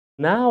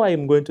Now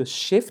I'm going to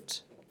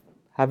shift,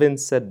 having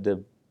set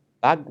the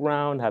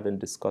background, having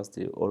discussed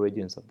the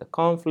origins of the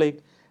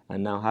conflict,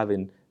 and now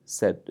having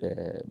set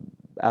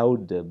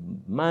out the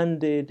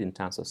mandate in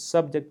terms of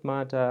subject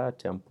matter,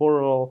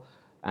 temporal,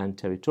 and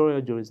territorial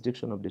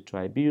jurisdiction of the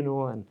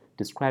tribunal, and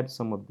described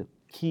some of the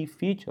key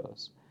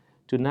features,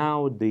 to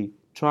now the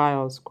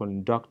trials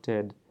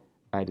conducted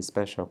by the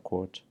Special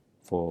Court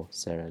for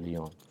Sierra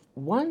Leone.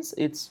 Once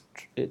its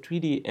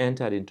treaty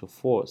entered into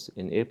force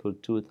in April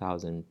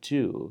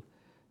 2002,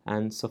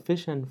 and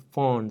sufficient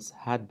funds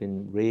had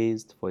been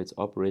raised for its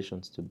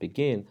operations to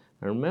begin,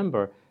 and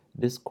remember,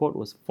 this court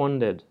was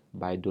funded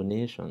by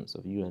donations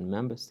of UN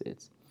member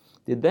states,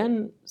 the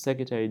then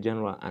Secretary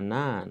General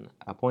Annan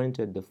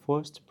appointed the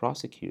first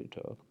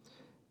prosecutor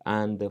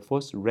and the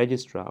first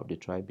registrar of the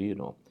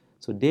tribunal.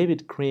 So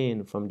David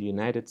Crane from the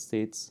United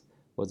States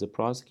was the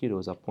prosecutor,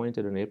 was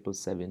appointed on April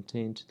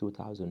 17,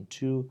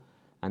 2002,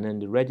 and then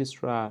the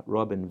registrar,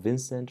 Robin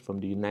Vincent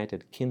from the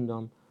United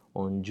Kingdom,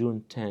 on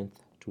June 10,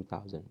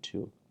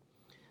 2002.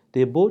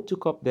 They both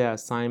took up their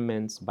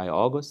assignments by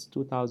August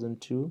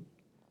 2002.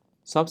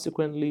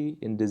 Subsequently,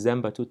 in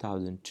December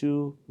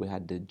 2002, we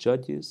had the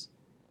judges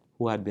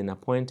who had been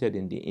appointed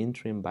in the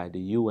interim by the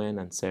UN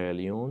and Sierra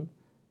Leone,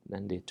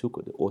 and they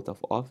took the oath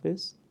of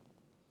office.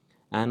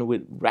 And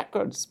with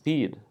record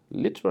speed,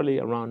 literally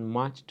around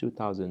March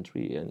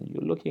 2003, and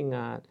you're looking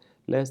at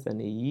less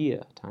than a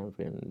year time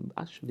frame,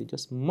 actually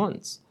just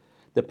months,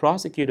 the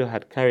prosecutor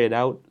had carried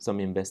out some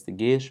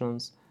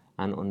investigations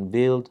and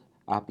unveiled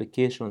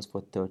applications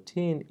for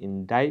 13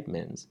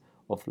 indictments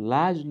of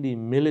largely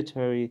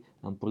military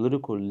and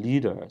political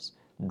leaders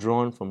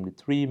drawn from the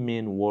three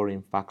main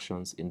warring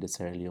factions in the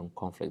Sierra Leone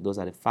conflict. Those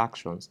are the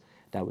factions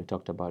that we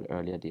talked about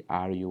earlier, the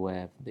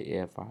RUF, the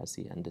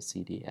AFRC, and the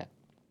CDF.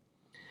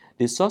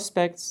 The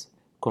suspects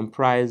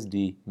comprise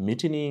the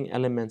mutinying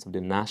elements of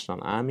the National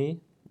Army,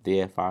 the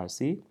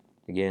AFRC,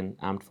 again,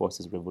 Armed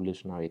Forces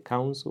Revolutionary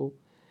Council,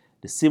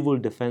 the Civil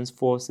Defense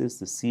Forces,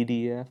 the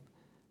CDF,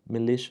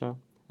 militia,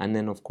 and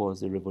then, of course,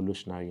 the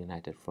Revolutionary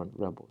United Front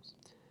rebels.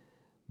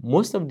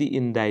 Most of the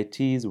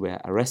indictees were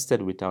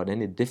arrested without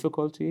any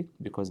difficulty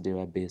because they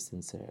were based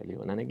in Sierra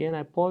Leone. And again,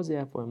 I pause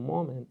here for a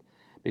moment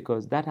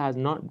because that has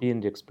not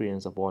been the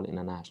experience of all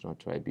international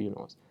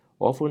tribunals.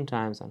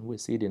 Oftentimes, and we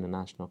see the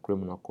International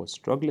Criminal Court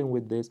struggling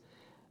with this,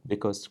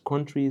 because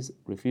countries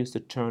refuse to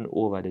turn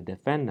over the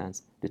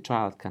defendants, the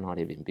trial cannot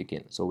even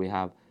begin. So we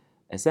have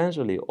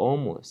essentially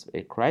almost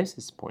a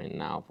crisis point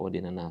now for the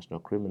International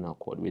Criminal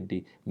Court, with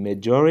the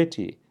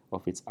majority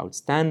of its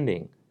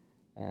outstanding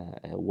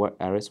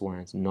arrest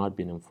warrants not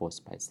being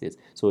enforced by states.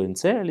 So in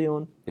Sierra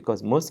Leone,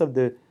 because most of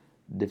the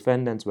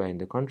defendants were in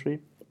the country,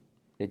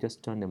 they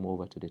just turned them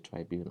over to the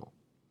tribunal.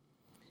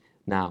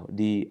 Now,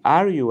 the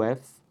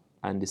RUF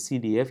and the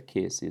CDF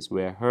cases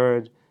were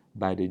heard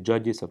by the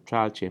judges of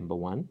Trial Chamber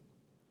 1,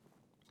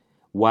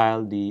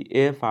 while the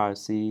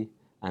AFRC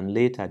and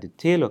later the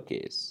Taylor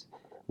case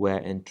were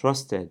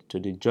entrusted to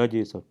the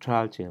judges of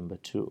Trial Chamber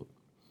 2.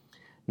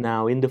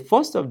 Now, in the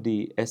first of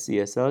the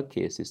SCSL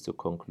cases, to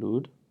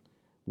conclude,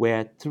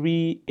 were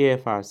three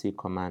AFRC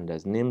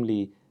commanders,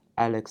 namely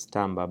Alex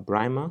Tamba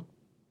Brima, who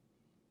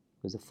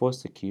was the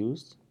first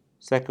accused,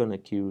 second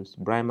accused,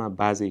 Brima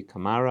Bazi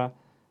Kamara,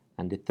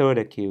 and the third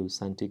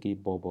accused, Santigi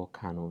Bobo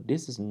Kanu.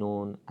 This is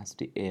known as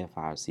the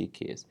AFRC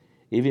case,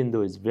 even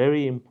though it's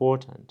very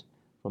important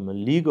from a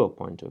legal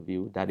point of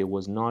view that it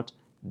was not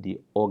the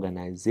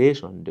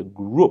organization, the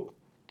group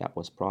that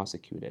was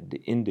prosecuted.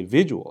 The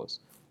individuals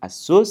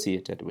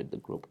associated with the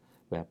group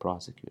were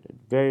prosecuted.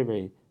 Very,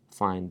 very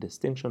fine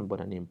distinction,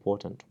 but an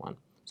important one.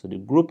 So the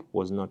group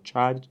was not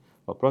charged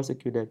or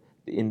prosecuted,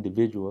 the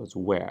individuals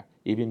were,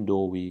 even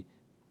though we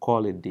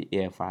call it the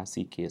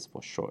AFRC case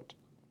for short.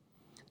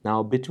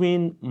 Now,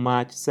 between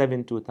March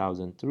 7,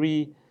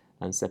 2003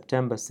 and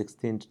September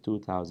 16,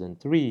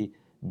 2003,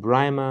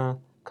 Brima,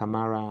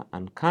 Kamara,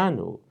 and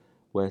Kanu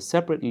were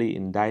separately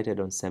indicted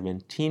on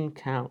 17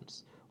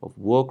 counts of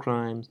war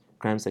crimes,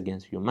 crimes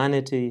against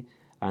humanity,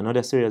 and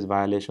other serious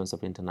violations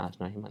of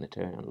international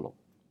humanitarian law.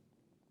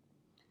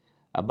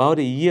 About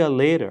a year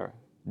later,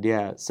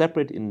 their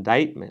separate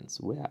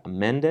indictments were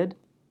amended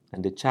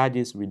and the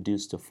charges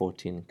reduced to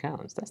 14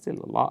 counts. That's still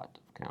a lot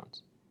of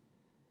counts.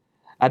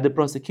 At the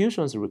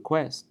prosecution's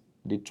request,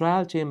 the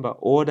trial chamber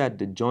ordered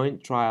the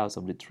joint trials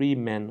of the three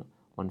men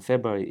on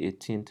February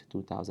 18,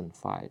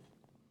 2005.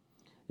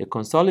 A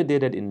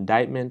consolidated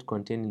indictment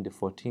containing the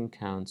 14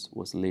 counts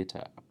was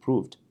later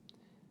approved,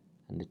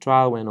 and the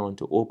trial went on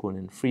to open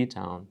in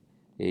Freetown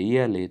a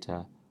year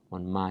later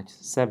on March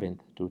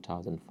 7,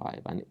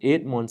 2005. And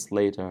 8 months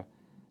later,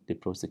 the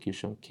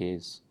prosecution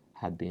case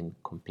had been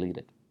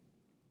completed.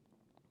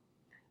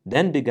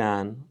 Then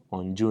began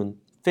on June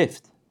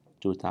 5,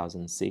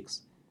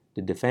 2006,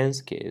 the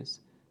defense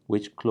case,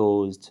 which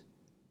closed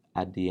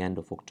at the end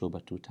of October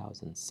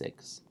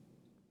 2006.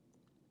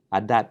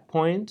 At that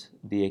point,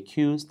 the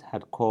accused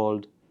had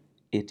called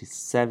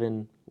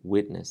 87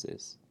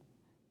 witnesses.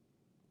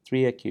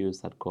 3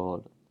 accused had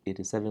called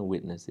 87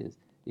 witnesses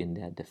in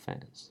their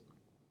defense.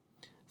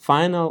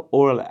 Final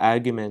oral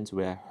arguments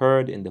were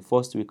heard in the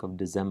first week of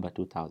December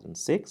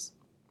 2006.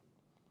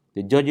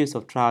 The judges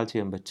of Trial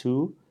Chamber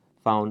 2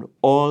 found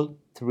all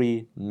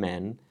 3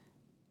 men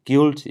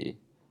guilty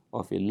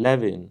of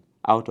 11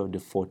 out of the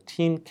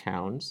 14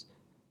 counts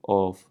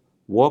of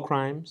war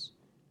crimes,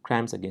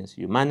 crimes against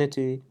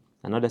humanity,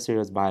 and other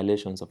serious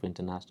violations of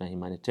international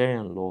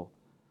humanitarian law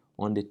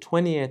on the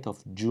 20th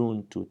of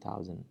June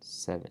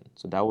 2007.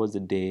 So that was the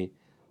day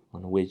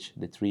on which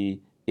the 3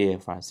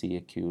 AFRC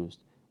accused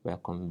were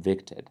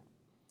convicted.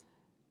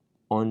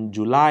 On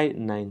July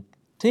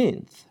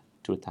 19th,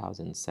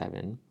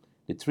 2007,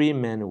 the 3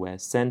 men were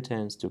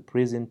sentenced to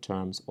prison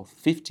terms of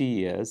 50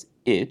 years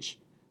each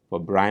for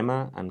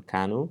Brima and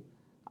Kanu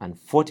and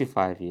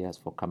 45 years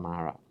for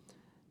Kamara.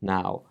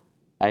 Now,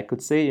 I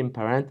could say in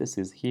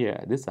parentheses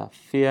here, these are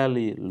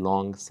fairly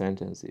long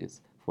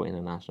sentences for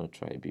international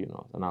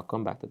tribunals, and I'll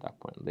come back to that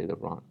point later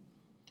on.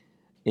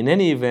 In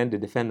any event, the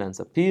defendants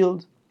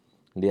appealed,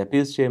 and the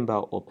appeals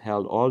chamber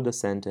upheld all the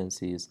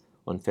sentences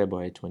on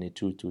February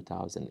 22,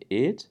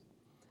 2008,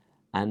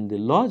 and the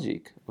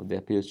logic of the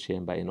appeals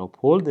chamber in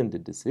upholding the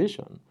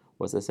decision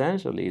was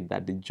essentially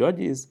that the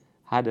judges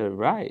had a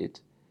right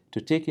to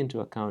take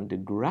into account the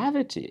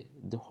gravity,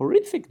 the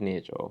horrific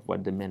nature of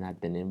what the men had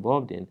been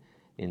involved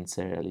in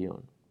Sierra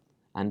Leone.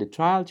 And the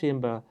trial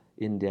chamber,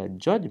 in their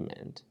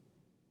judgment,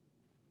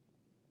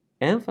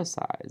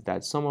 emphasized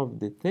that some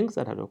of the things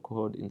that had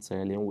occurred in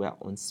Sierra Leone were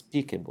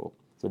unspeakable.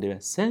 So they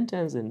were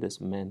sentencing these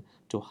men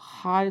to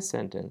high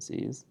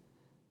sentences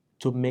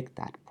to make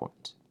that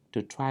point,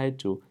 to try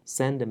to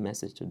send a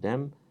message to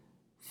them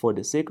for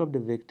the sake of the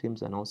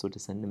victims, and also to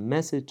send a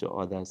message to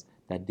others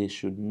that they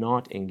should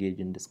not engage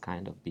in this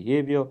kind of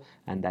behavior,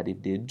 and that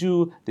if they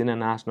do, the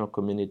international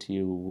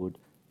community would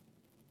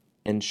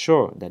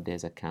ensure that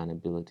there's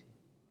accountability.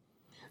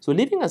 So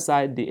leaving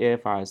aside the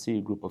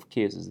AFRC group of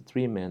cases, the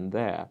 3 men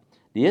there,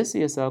 the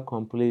SCSL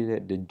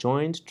completed the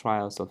joint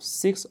trials of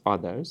 6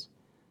 others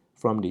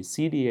from the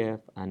CDF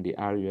and the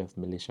RUF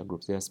militia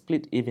groups. They are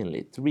split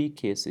evenly, 3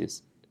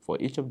 cases for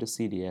each of the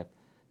CDF,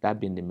 that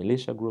being the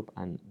militia group,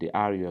 and the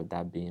RUF,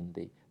 that being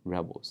the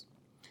rebels.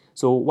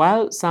 So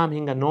while Sam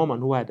Hinga Norman,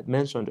 who I had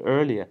mentioned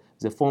earlier,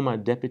 is a former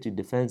deputy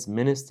defense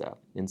minister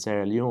in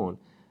Sierra Leone,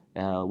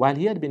 while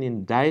he had been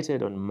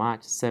indicted on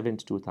March 7,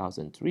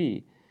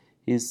 2003,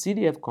 his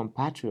CDF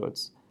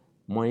compatriots,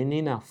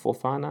 Moinina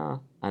Fofana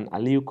and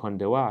Aliu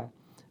Kondewa,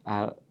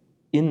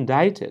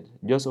 indicted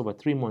just over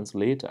 3 months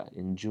later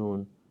in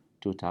June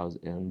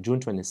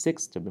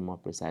 26, to be more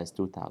precise,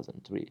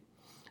 2003.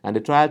 And the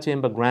trial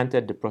chamber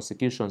granted the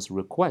prosecution's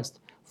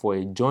request for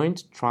a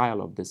joint trial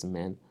of these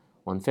men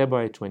on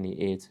February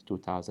 28,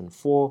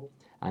 2004,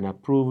 and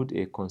approved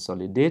a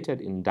consolidated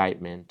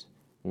indictment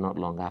not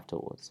long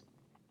afterwards.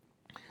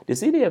 The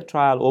CDF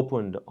trial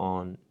opened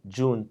on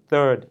June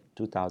 3,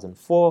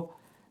 2004,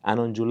 and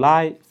on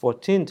July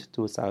 14,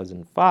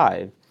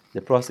 2005,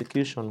 the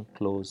prosecution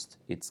closed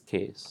its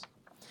case.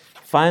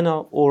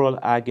 Final oral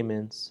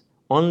arguments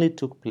only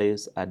took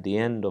place at the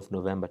end of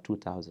November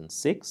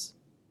 2006,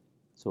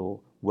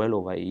 so well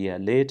over a year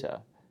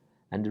later.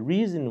 And the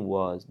reason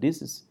was,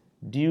 this is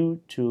due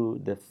to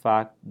the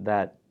fact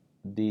that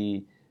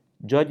the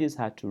judges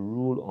had to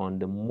rule on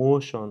the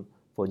motion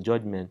for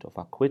judgment of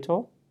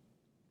acquittal,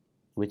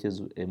 which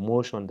is a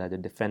motion that the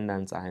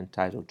defendants are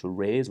entitled to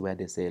raise, where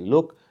they say,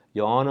 look,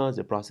 Your Honors,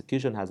 the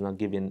prosecution has not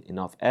given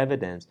enough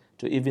evidence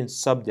to even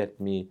subject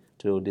me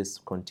to this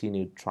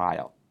continued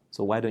trial.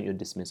 So why don't you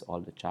dismiss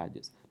all the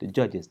charges? The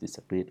judges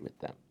disagreed with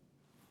them.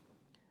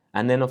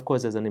 And then, of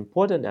course, there's an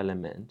important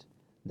element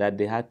that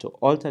they had to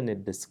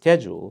alternate the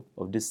schedule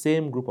of the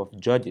same group of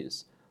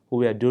judges who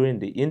were during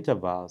the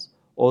intervals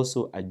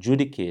also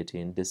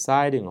adjudicating,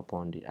 deciding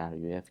upon the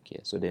RUF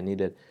case. So they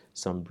needed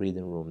some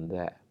breathing room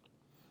there.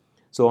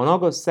 So on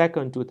August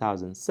 2nd,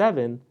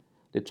 2007,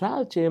 the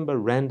trial chamber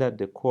rendered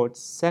the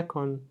court's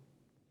second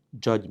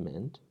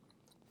judgment,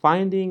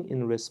 finding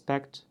in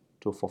respect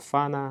to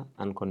Fofana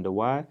and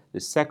Kondewa, the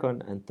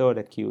second and third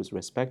accused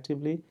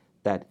respectively,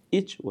 that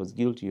each was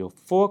guilty of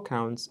 4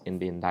 counts in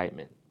the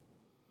indictment.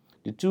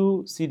 The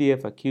 2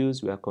 CDF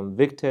accused were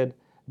convicted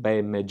by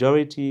a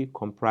majority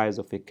comprised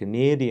of a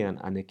Canadian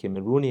and a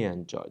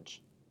Cameroonian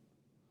judge.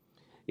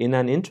 In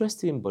an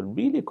interesting but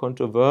really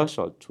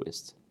controversial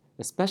twist,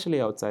 especially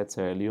outside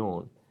Sierra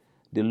Leone,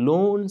 the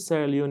lone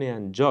Sierra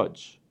Leonean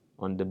judge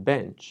on the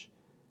bench,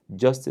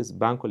 Justice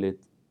Bankole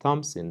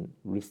Thompson,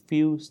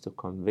 refused to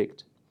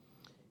convict.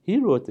 He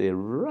wrote a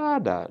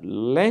rather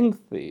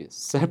lengthy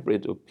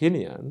separate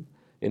opinion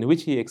in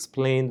which he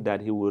explained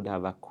that he would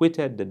have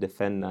acquitted the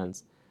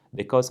defendants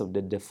because of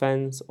the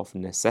defense of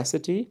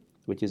necessity,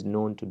 which is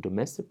known to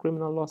domestic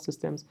criminal law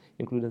systems,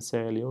 including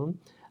Sierra Leone,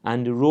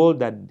 and the role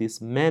that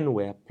these men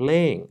were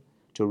playing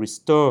to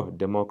restore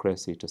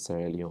democracy to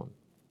Sierra Leone.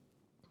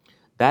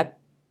 That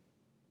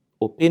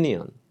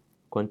opinion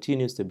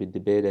continues to be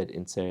debated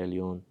in Sierra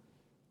Leone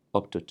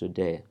up to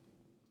today.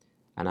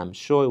 And I'm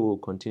sure it will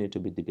continue to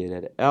be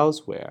debated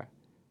elsewhere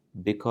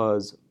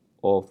because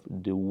of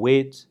the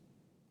weight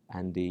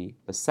and the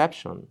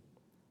perception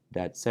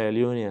that Sierra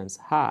Leoneans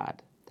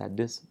had that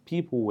these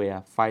people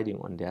were fighting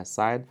on their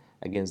side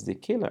against the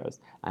killers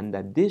and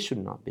that they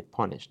should not be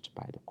punished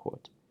by the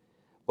court.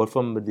 But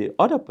from the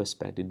other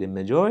perspective, the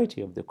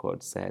majority of the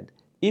court said,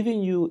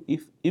 even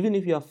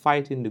if you are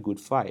fighting the good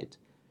fight,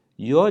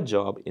 your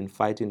job in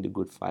fighting the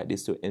good fight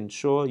is to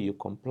ensure you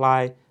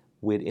comply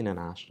with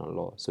international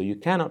law. So you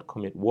cannot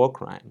commit war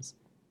crimes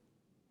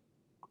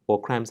or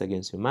crimes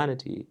against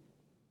humanity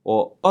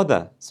or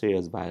other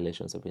serious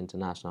violations of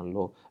international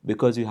law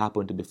because you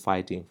happen to be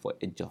fighting for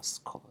a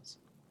just cause.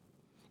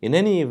 In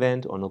any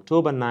event, on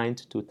October 9,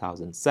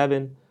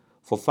 2007,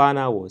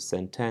 Fofana was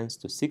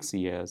sentenced to 6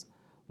 years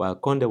while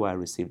Kondewa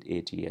received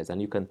 8 years.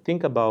 And you can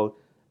think about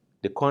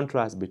the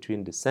contrast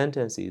between the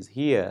sentences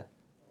here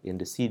in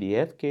the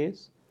CDF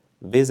case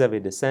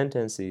vis-a-vis the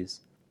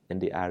sentences in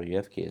the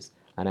RUF case.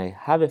 And I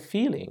have a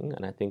feeling,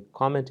 and I think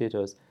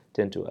commentators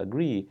tend to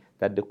agree,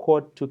 that the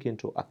court took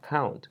into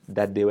account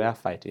that they were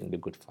fighting the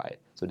good fight.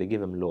 So they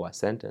gave them lower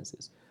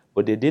sentences.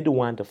 But they did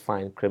want to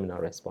find criminal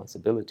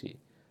responsibility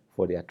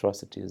for the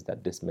atrocities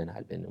that this man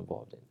had been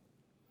involved in.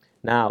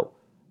 Now,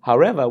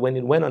 however, when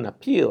it went on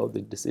appeal,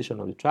 the decision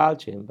of the trial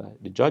chamber,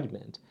 the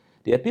judgment,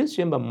 the appeals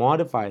chamber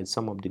modified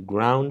some of the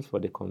grounds for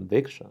the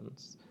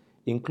convictions,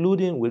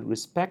 including with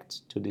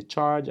respect to the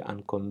charge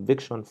and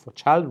conviction for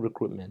child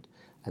recruitment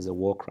as a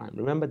war crime.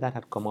 Remember, that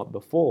had come up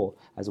before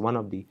as one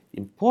of the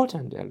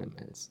important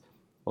elements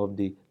of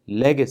the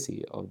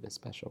legacy of the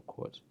special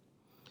court.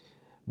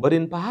 But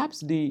in perhaps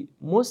the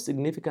most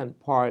significant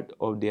part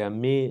of their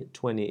May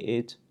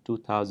 28,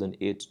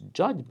 2008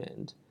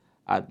 judgment,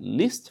 at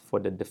least for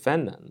the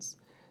defendants,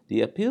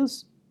 the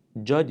appeals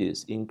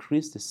judges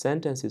increased the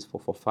sentences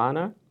for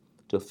Fofana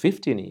to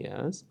 15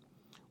 years,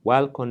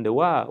 while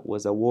Kondewa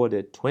was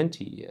awarded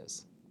 20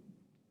 years.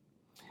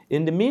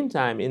 In the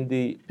meantime, in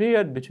the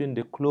period between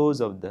the close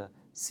of the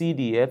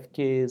CDF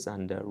case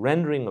and the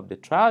rendering of the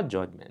trial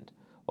judgment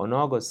on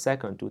August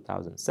 2,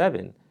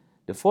 2007,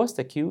 the first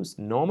accused,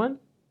 Norman,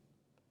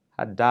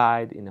 had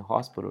died in a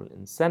hospital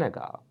in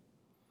Senegal,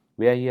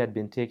 where he had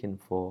been taken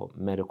for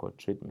medical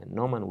treatment.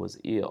 Norman was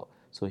ill,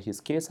 so his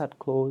case had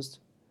closed,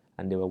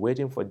 and they were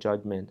waiting for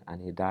judgment,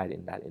 and he died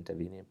in that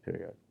intervening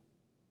period.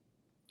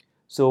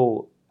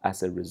 So,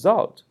 as a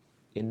result,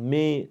 in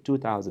May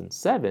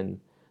 2007,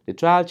 the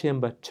trial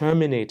chamber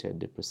terminated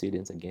the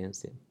proceedings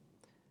against him.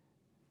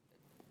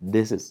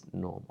 This is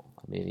normal.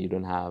 I mean, you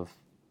don't have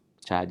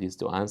charges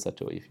to answer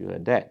to if you are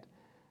dead.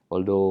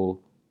 Although,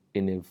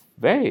 in a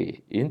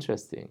very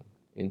interesting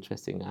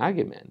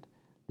argument,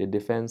 the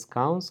defense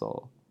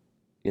counsel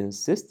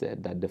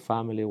insisted that the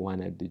family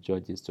wanted the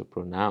judges to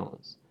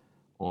pronounce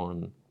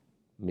on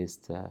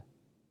Mr.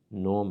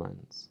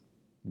 Norman's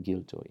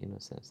guilt or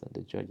innocence, and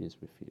the judges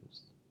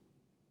refused.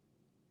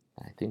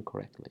 I think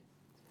correctly.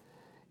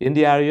 In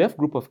the RUF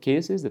group of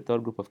cases, the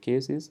third group of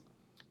cases,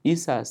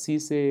 Issa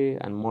Cisse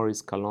and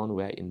Maurice Kalon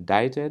were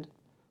indicted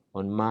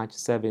on March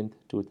 7,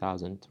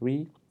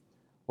 2003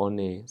 on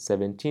a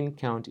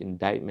 17-count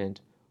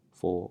indictment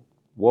for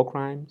war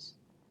crimes,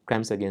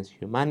 crimes against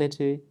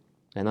humanity,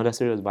 and other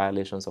serious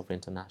violations of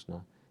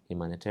international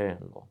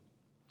humanitarian law.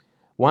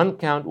 One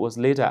count was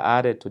later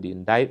added to the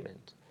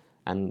indictment,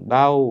 and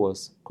Bao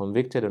was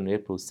convicted on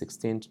April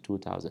 16,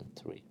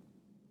 2003.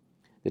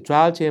 The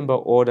trial chamber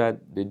ordered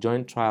the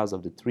joint trials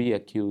of the three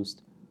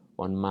accused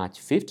on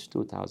March 5,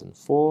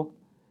 2004,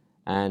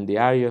 and the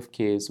RUF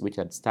case, which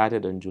had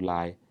started on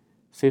July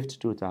 5,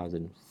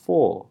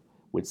 2004,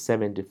 with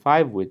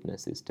 75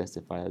 witnesses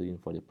testifying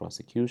for the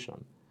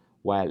prosecution,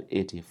 while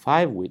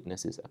 85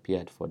 witnesses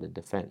appeared for the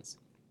defense.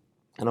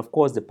 And of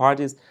course, the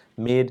parties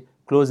made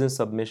closing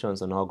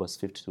submissions on August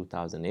 5,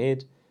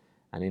 2008,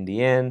 and in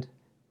the end,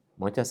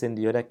 much as in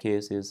the other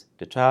cases,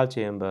 the trial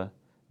chamber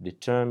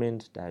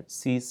determined that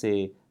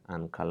Cisse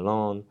and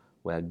Kalon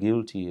were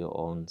guilty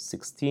on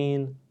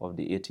 16 of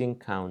the 18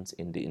 counts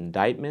in the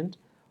indictment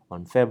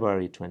on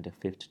February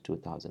 25,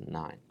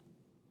 2009.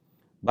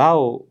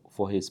 Bao,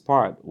 for his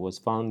part, was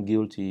found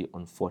guilty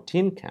on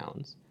 14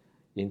 counts,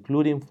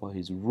 including for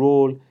his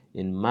role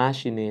in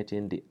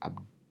machinating the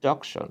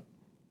abduction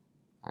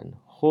and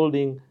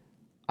holding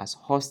as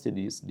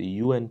hostages the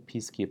UN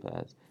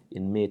peacekeepers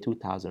in May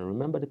 2000.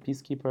 Remember the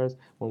peacekeepers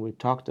when we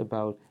talked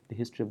about the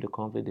history of the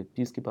conflict?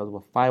 The peacekeepers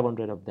were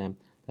 500 of them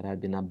that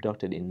had been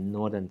abducted in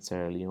northern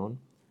Sierra Leone.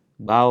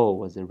 Bao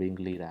was the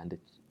ringleader, and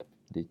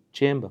the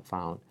chamber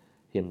found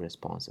him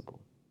responsible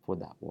for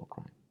that war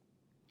crime.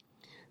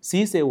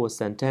 Cisse was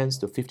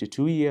sentenced to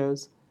 52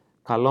 years.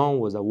 Kalon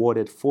was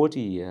awarded 40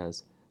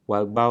 years,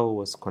 while Bao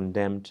was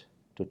condemned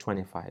to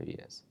 25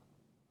 years.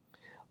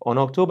 On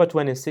October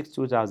 26,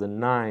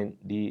 2009,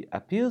 the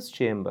appeals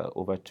chamber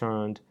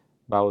overturned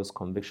Bao's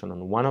conviction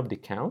on one of the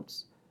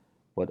counts,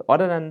 but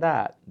other than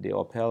that, they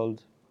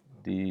upheld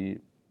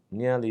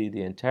nearly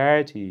the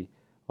entirety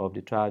of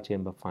the trial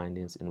chamber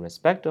findings in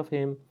respect of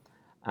him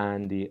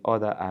and the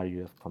other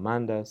RUF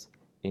commanders,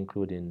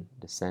 including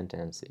the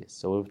sentences.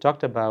 So we've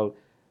talked about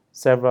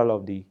several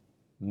of the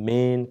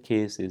main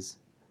cases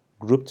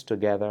grouped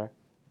together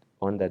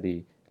under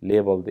the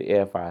label of the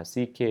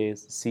AFRC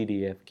case,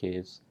 CDF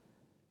case,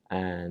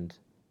 and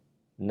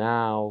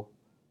Now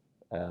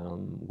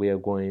we are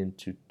going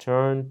to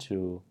turn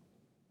to,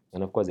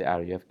 and of course the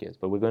RAF case,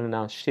 but we're going to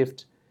now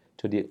shift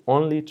to the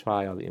only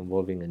trial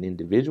involving an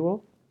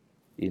individual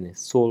in a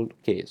sole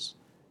case.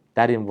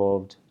 That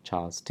involved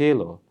Charles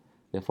Taylor,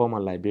 the former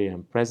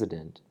Liberian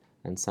president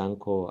and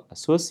Sanko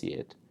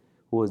associate,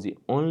 who was the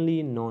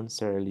only known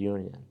Sierra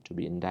Leonean to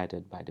be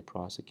indicted by the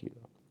prosecutor.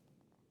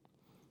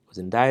 He was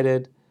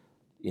indicted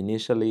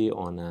initially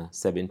on a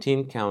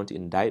 17-count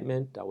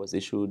indictment that was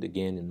issued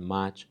again in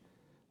March,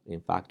 in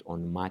fact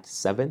on March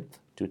 7th,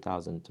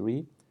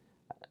 2003,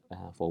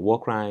 for war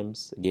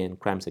crimes, again,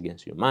 crimes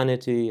against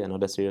humanity and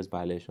other serious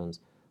violations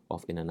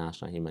of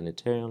international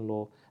humanitarian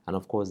law. And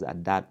of course,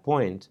 at that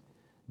point,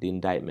 the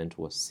indictment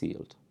was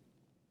sealed.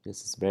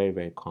 This is very,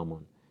 very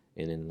common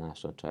in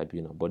international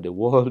tribunal. But the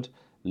world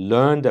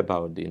learned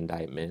about the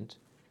indictment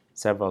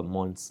several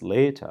months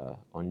later,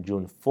 on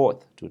June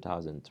 4th,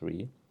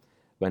 2003,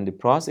 when the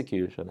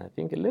prosecution, I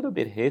think a little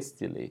bit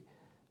hastily,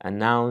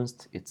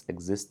 announced its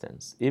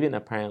existence, even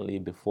apparently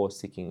before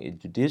seeking a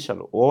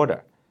judicial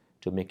order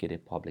to make it a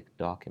public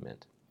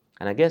document.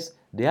 And I guess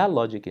their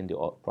logic in the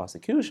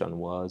prosecution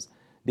was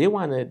they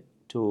wanted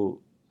to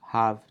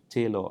have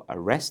Taylor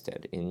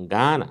arrested in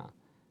Ghana,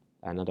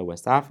 another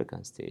West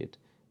African state,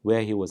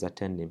 where he was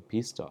attending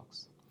peace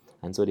talks.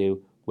 And so they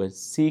were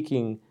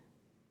seeking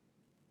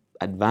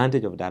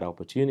advantage of that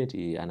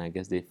opportunity, and I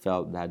guess they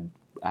felt that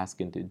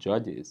asking the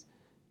judges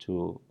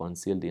to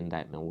unseal the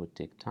indictment would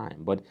take time.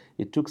 But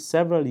it took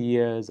several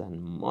years and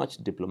much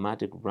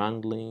diplomatic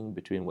wrangling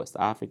between West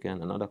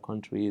African and other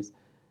countries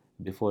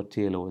before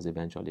Taylor was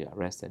eventually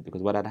arrested.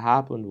 Because what had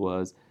happened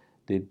was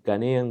the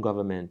Ghanaian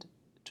government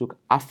took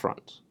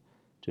affront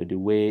to the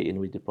way in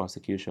which the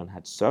prosecution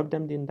had served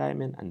them the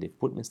indictment, and they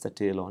put Mr.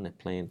 Taylor on a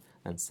plane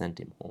and sent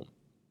him home.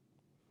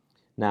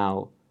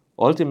 Now,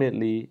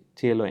 ultimately,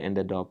 Taylor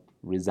ended up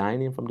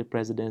resigning from the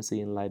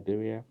presidency in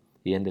Liberia.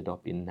 He ended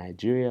up in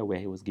Nigeria, where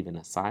he was given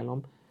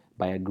asylum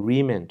by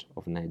agreement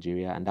of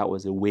Nigeria, and that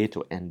was a way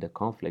to end the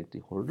conflict, the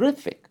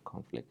horrific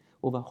conflict.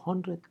 Over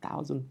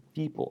 100,000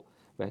 people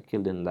were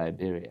killed in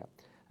Liberia.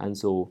 And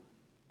so,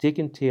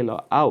 taking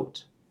Taylor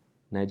out,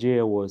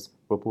 Nigeria was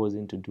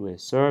proposing to do a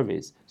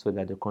service so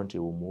that the country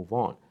will move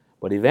on.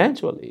 But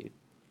eventually,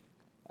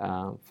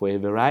 for a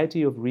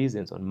variety of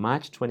reasons, on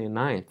March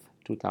 29th,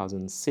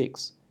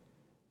 2006,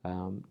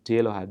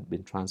 Taylor had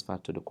been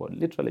transferred to the court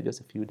literally just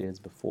a few days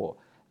before,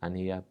 and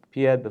he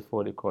appeared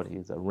before the court. He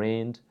was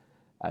arraigned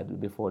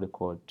before the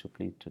court to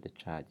plead to the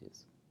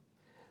charges.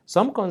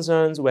 Some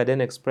concerns were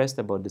then expressed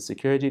about the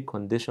security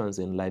conditions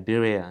in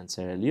Liberia and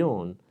Sierra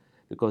Leone,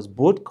 because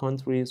both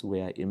countries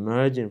were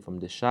emerging from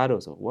the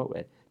shadows of what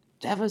were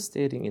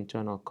devastating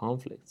internal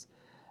conflicts.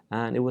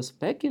 And it was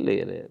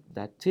speculated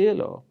that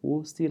Taylor,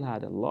 who still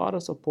had a lot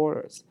of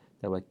supporters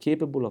that were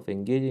capable of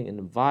engaging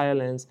in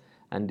violence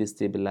and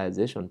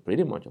destabilization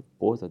pretty much of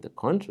both of the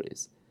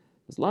countries,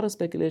 there's a lot of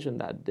speculation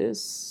that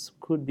this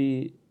could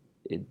be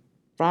a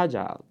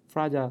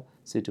fragile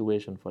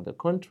situation for the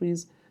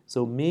countries,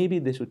 so maybe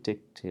they should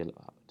take Taylor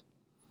out.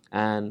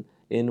 And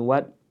in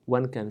what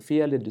one can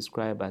fairly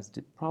describe as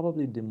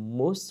probably the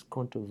most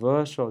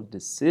controversial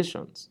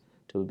decisions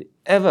to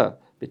ever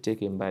be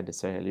taken by the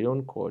Sierra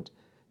Leone court,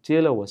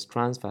 Taylor was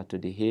transferred to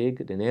The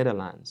Hague, the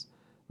Netherlands,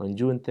 on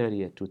June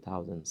 30th,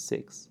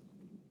 2006.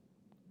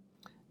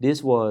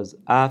 This was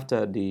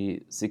after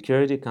the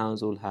Security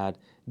Council had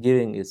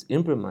given its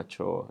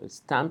imprimatur, its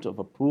stamp of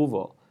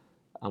approval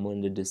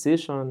on the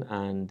decision,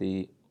 and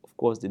of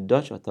course the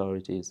Dutch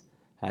authorities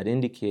had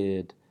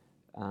indicated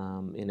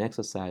in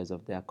exercise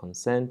of their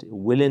consent,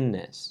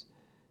 willingness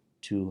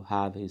to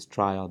have his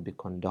trial be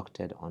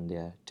conducted on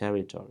their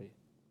territory.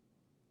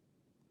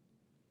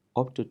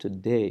 Up to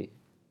today,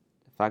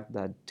 the fact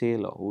that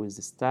Taylor, who is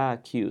the star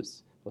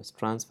accused, was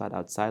transferred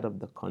outside of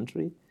the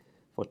country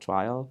for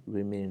trial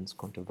remains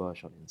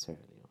controversial in Sierra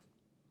Leone.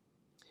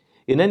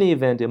 In any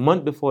event, a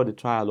month before the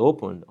trial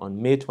opened,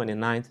 on May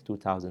 29,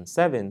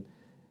 2007,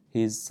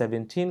 his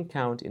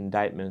 17-count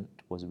indictment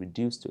was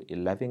reduced to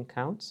 11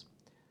 counts.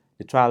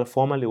 The trial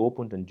formally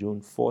opened on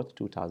June 4,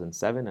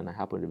 2007, and I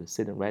happened to be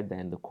sitting right there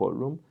in the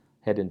courtroom,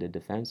 heading the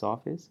defense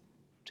office.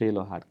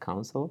 Taylor had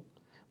counsel.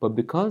 But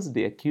because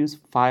the accused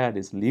fired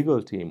his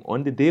legal team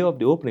on the day of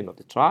the opening of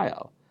the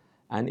trial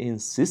and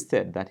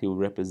insisted that he would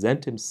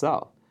represent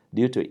himself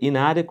due to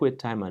inadequate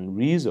time and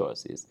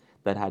resources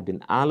that had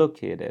been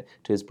allocated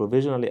to his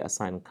provisionally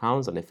assigned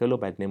counsel, a fellow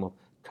by the name of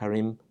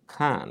Karim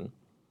Khan,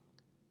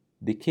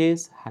 the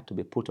case had to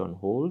be put on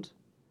hold,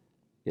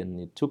 and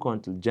it took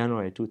until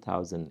January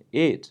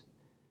 2008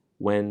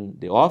 when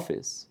the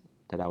office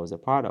that I was a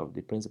part of,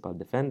 the Principal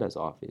Defender's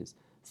Office,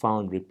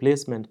 found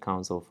replacement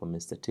counsel for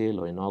Mr.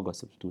 Taylor in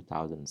August of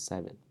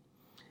 2007.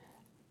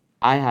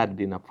 I had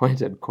been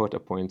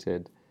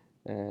court-appointed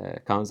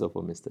counsel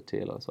for Mr.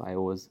 Taylor, so it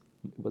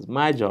was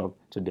my job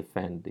to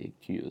defend the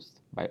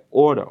accused by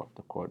order of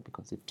the court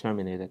because it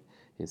terminated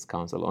his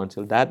counsel.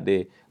 Until that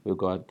day, we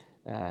got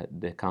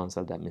the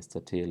counsel that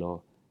Mr. Taylor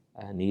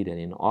needed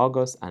in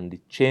August, and the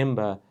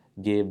chamber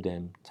gave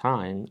them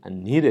time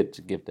and needed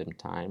to give them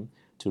time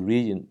to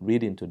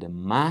read into the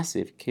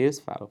massive case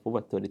file of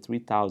over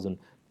 33,000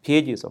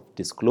 pages of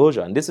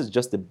disclosure. And this is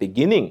just the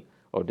beginning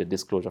of the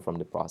disclosure from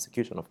the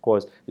prosecution. Of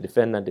course, the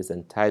defendant is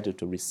entitled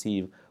to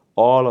receive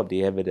all of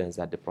the evidence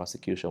that the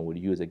prosecution would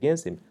use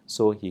against him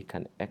so he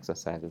can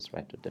exercise his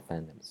right to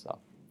defend himself.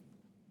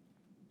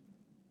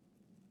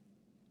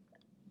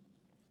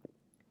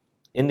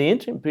 In the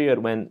interim period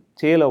when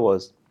Taylor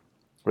was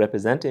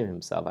representing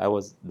himself, I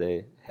was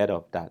the head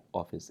of that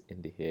office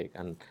in The Hague,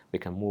 and we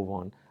can move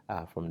on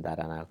from that,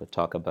 and I will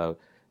talk about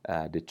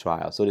the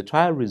trial. So the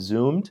trial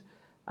resumed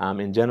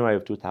in January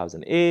of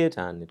 2008,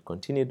 and it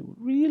continued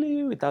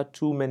really without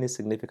too many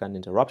significant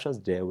interruptions.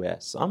 There were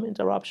some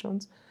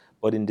interruptions,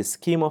 but in the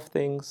scheme of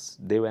things,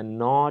 they were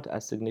not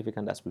as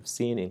significant as we've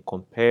seen in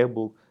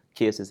comparable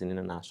cases in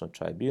international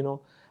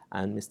tribunal.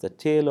 And Mr.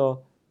 Taylor,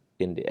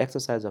 in the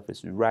exercise of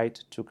his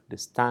right, took the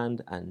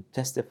stand and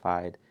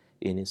testified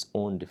in his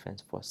own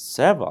defense for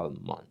several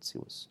months. He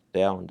was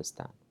there on the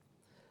stand.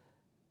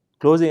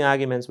 Closing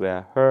arguments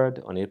were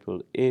heard on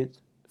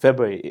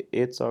February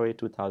 8,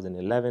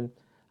 2011,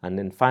 and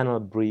then final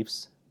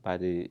briefs by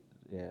the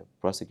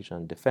prosecution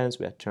and defense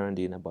were turned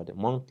in about a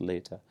month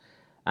later.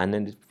 And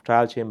then the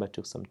trial chamber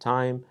took some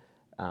time,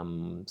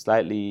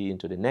 slightly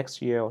into the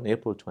next year. On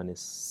April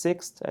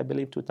 26th, I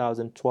believe,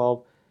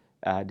 2012,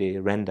 they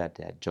rendered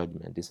their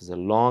judgment. This is a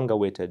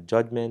long-awaited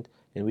judgment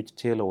in which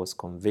Taylor was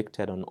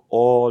convicted on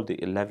all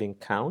the 11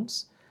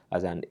 counts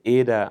as an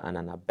aider and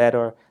an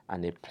abettor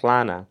and a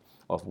planner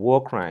of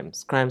war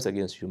crimes, crimes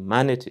against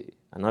humanity,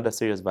 and other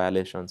serious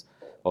violations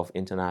of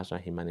international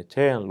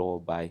humanitarian law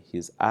by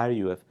his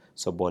RUF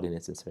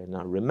subordinates in Sierra Leone.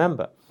 Now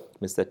remember,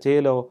 Mr.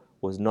 Taylor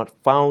was not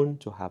found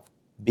to have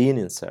been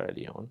in Sierra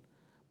Leone,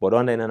 but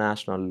under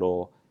international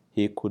law,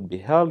 he could be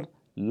held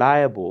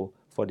liable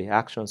for the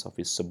actions of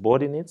his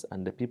subordinates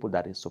and the people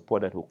that he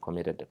supported who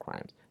committed the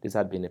crimes. This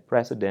had been a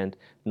precedent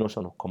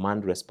notion of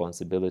command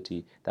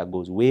responsibility that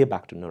goes way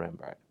back to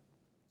Nuremberg.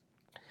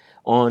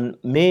 On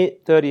May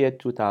 30th,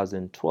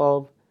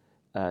 2012,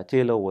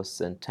 Taylor was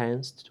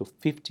sentenced to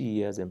 50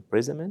 years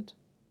imprisonment.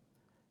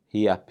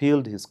 He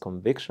appealed his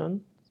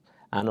conviction,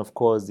 and of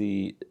course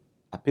the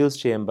appeals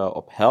chamber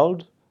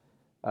upheld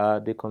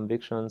the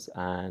convictions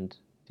and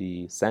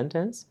the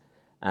sentence.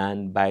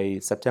 And by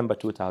September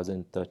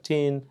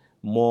 2013,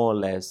 more or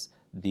less,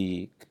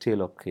 the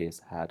Taylor case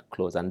had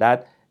closed. And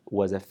that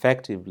was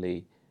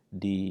effectively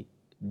the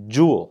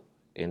jewel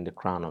in the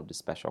crown of the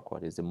special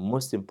court. It's the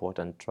most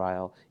important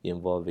trial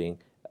involving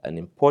an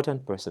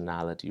important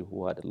personality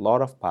who had a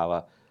lot of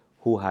power,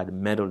 who had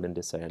meddled in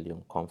the Sierra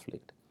Leone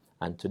conflict.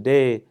 And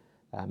today,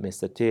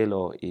 Mr.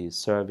 Taylor is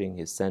serving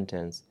his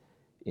sentence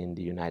in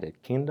the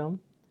United Kingdom,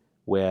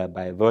 where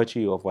by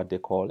virtue of what they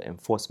call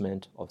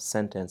enforcement of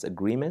sentence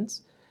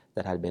agreements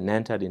that had been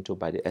entered into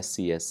by the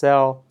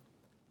SCSL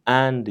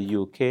and the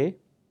UK,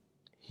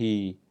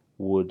 he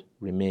would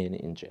remain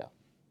in jail.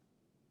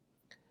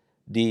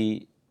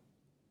 The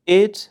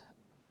 8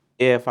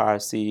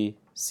 AFRC,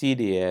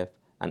 CDF,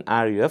 and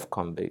RUF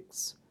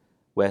convicts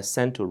were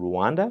sent to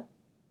Rwanda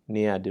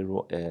near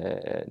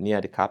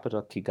the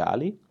capital,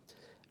 Kigali,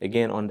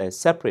 again under a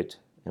separate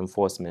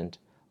enforcement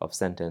of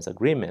sentence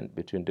agreement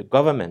between the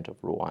government of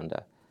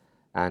Rwanda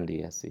and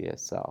the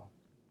SCSL.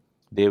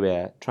 They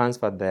were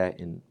transferred there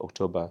in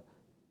October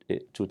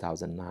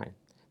 2009.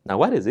 Now,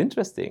 what is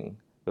interesting,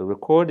 we're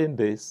recording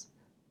this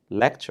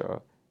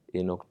lecture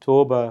in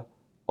October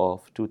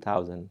of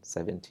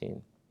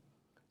 2017.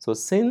 So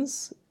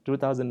since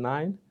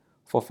 2009,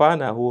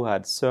 Fofana, who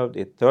had served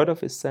a third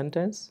of his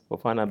sentence,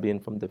 Fofana being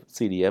from the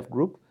CDF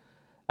group,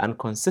 and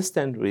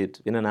consistent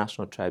with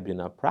international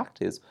tribunal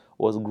practice,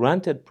 was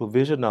granted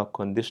provisional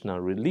conditional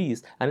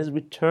release and is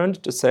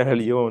returned to Sierra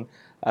Leone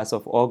as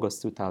of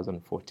August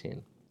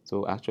 2014.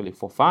 So actually,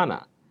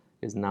 Fofana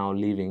is now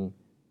living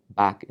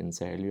back in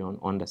Sierra Leone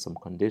under some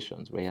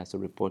conditions where he has to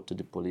report to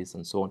the police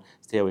and so on,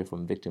 stay away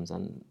from victims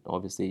and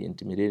obviously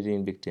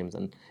intimidating victims,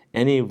 and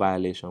any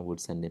violation would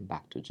send him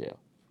back to jail.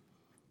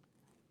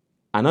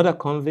 Another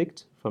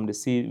convict from the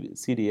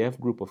CDF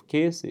group of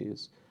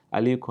cases,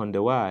 Ali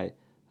Kondewai,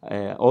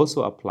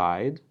 also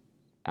applied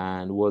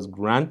and was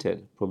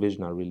granted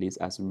provisional release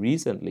as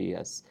recently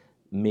as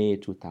May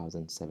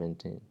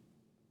 2017.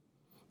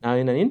 Now,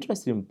 in an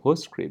interesting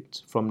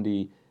postscript from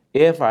the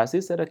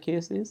AFRC set of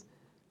cases,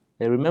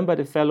 remember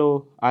the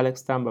fellow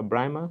Alex Tamba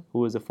Brima, who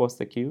was the first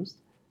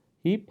accused?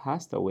 He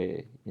passed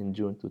away in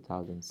June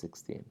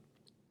 2016.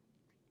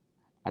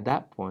 At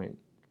that point,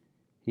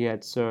 he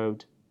had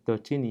served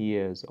 13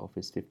 years of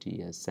his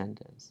 50-year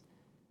sentence.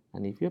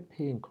 And if you're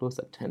paying close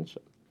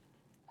attention,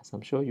 as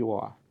I'm sure you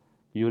are,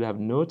 you would have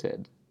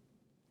noted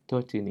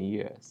 13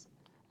 years.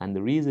 And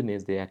the reason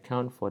is they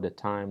account for the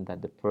time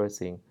that the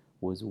person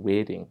was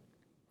waiting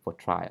for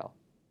trial.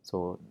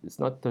 So it's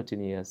not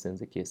 13 years since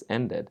the case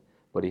ended,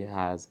 but he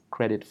has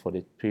credit for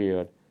the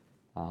period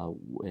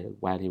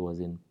while he was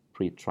in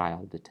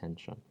pre-trial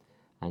detention.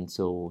 And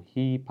so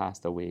he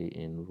passed away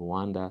in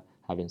Rwanda,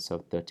 having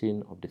served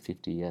 13 of the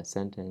 50-year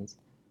sentence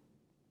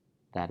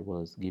that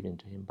was given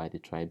to him by the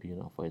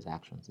tribunal for his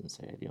actions in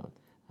Sierra Leone.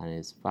 And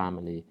his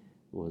family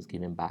was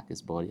given back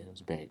his body and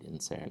was buried in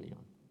Sierra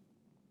Leone.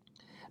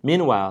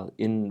 Meanwhile,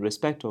 in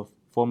respect of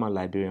former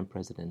Liberian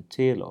President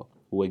Taylor,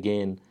 who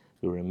again,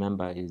 you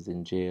remember, is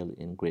in jail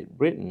in Great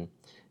Britain,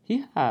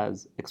 he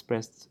has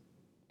expressed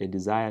a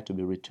desire to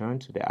be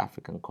returned to the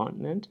African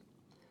continent,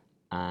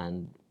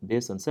 and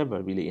based on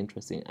several really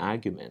interesting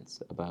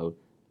arguments about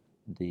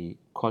the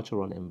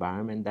cultural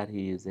environment that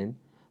he is in,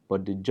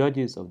 but the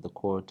judges of the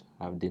court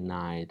have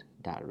denied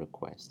that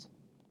request.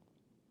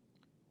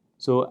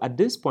 So at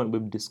this point,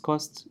 we've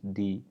discussed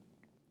the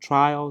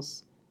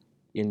trials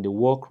in the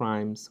war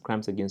crimes,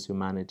 crimes against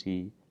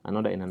humanity, and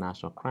other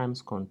international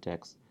crimes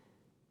context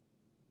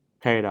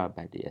carried out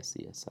by the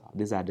SCSL.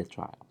 These are the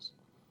trials.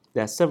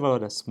 There are several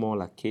other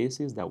smaller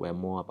cases that were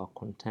more about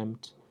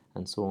contempt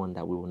and so on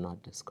that we will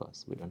not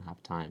discuss. We don't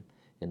have time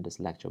in this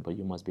lecture, but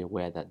you must be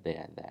aware that they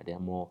are there. They are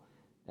more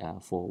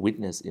for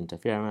witness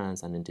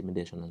interference and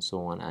intimidation and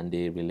so on, and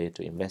they relate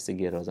to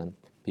investigators and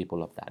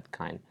people of that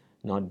kind,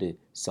 not the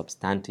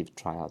substantive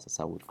trials as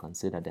I would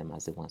consider them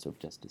as the ones we've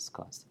just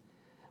discussed.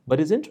 But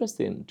it's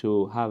interesting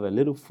to have a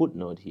little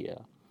footnote here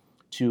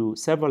to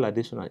several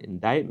additional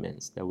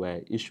indictments that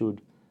were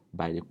issued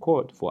by the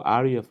court for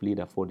RAF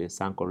leader Foday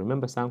Sankoh.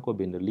 Remember Sankoh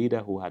being the leader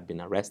who had been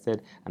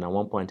arrested and at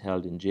one point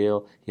held in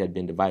jail. He had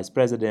been the vice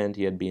president.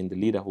 He had been the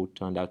leader who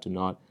turned out to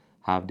not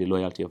have the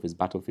loyalty of his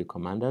battlefield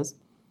commanders.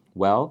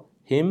 Well,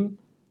 him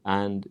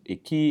and a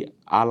key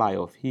ally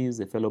of his,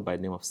 a fellow by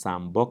the name of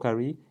Sam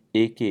Bokari,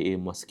 aka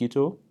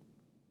Mosquito.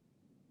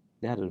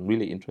 They had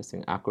really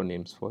interesting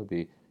acronyms for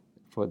the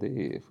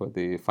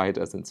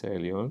fighters in Sierra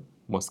Leone.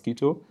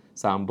 Mosquito,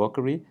 Sam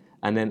Bokari,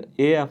 and then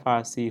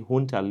AFRC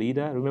junta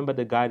leader. Remember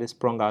the guy that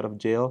sprung out of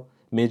jail,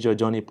 Major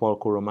Johnny Paul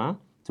Kuruma,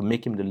 to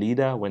make him the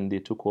leader when they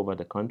took over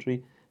the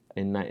country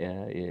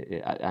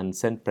and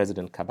sent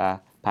President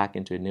Kaba back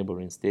into a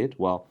neighboring state.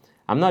 Well,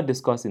 I'm not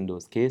discussing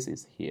those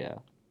cases here,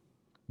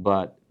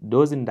 but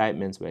those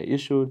indictments were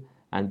issued,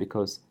 and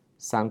because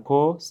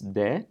Sankoh's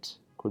death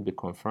could be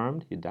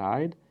confirmed, he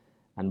died,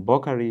 and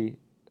Bokari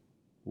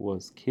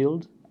was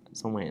killed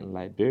somewhere in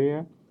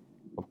Liberia,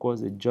 of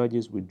course the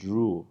judges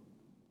withdrew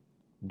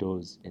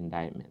those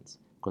indictments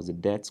because the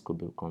deaths could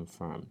be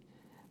confirmed.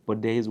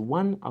 But there is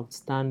one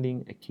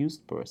outstanding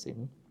accused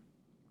person,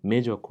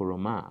 Major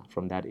Kuruma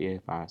from that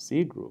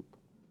AFRC group,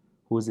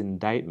 whose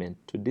indictment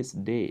to this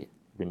day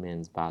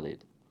remains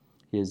valid.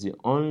 He is the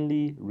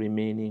only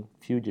remaining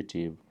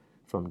fugitive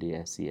from the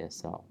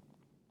SCSL.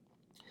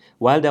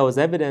 While there was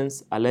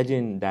evidence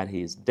alleging that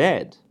he is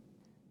dead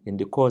in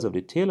the course of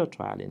the Taylor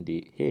trial in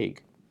The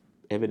Hague,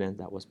 evidence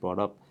that was brought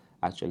up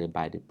actually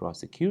by the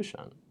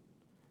prosecution,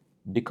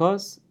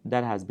 because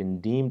that has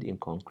been deemed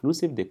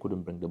inconclusive, they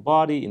couldn't bring the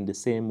body in the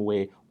same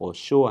way or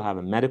show or have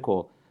a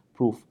medical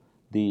proof,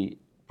 the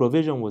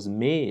provision was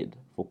made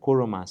for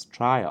Kuruma's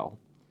trial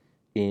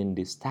in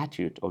the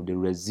statute of the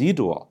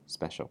residual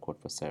special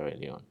court for Sierra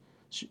Leone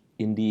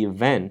in the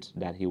event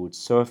that he would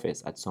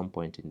surface at some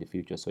point in the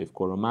future. So if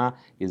Kuruma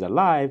is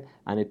alive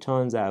and it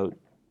turns out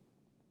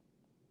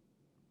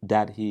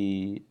that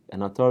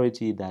an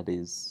authority that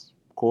is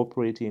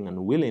cooperating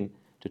and willing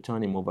to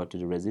turn him over to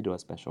the residual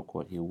special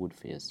court, he would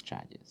face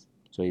charges.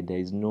 So there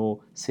is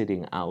no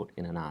sitting out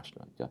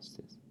international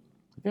justice.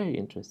 Very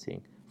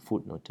interesting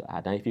footnote to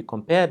add. And if you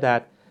compare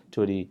that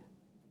to the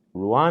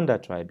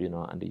Rwanda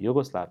tribunal and the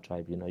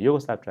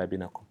Yugoslav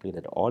tribunal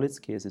completed all its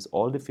cases,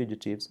 all the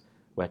fugitives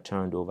were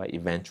turned over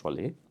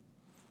eventually.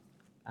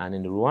 And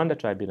in the Rwanda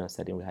tribunal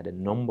setting, we had a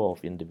number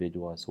of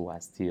individuals who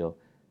are still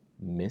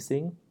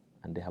missing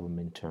and they haven't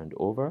been turned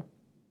over.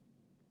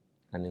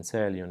 And in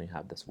Sierra Leone, you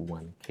have this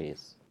one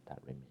case that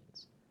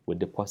remains, with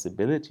the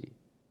possibility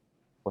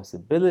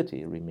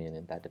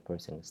remaining that the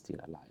person is still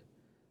alive.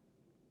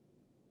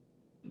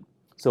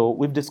 So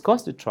we've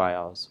discussed the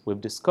trials,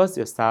 we've discussed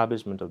the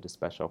establishment of the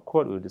special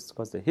court, we've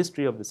discussed the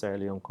history of the Sierra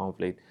Leone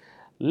conflict.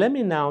 Let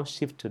me now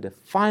shift to the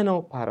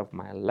final part of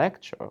my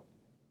lecture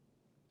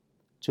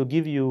to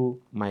give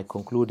you my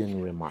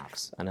concluding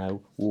remarks. And I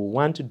will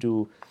want to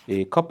do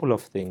a couple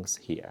of things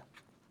here.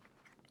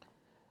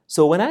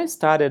 So when I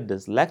started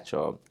this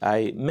lecture,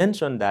 I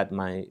mentioned that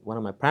one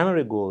of my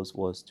primary goals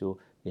was to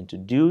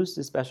introduce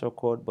the special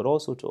court, but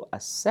also to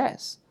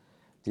assess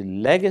the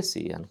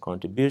legacy and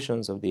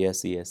contributions of the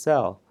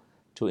SCSL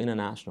to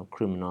international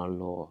criminal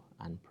law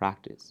and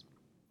practice.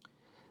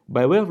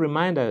 By way of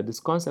reminder,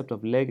 this concept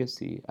of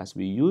legacy, as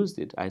we used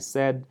it, I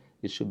said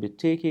it should be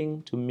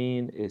taken to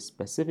mean a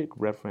specific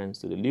reference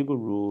to the legal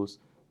rules,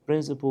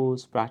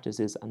 principles,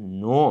 practices, and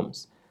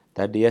norms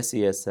that the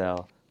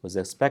SCSL was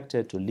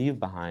expected to leave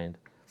behind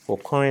for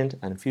current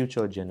and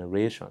future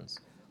generations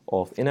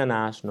of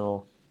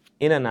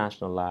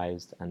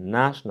internationalized, and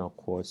national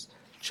courts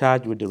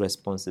charged with the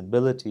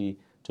responsibility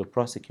to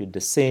prosecute the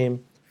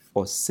same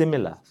or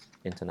similar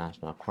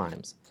international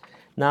crimes.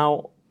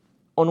 Now,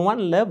 on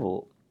one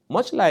level,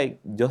 much like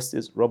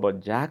Justice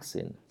Robert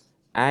Jackson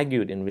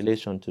argued in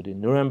relation to the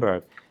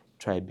Nuremberg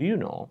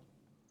Tribunal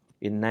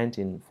in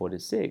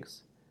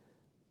 1946,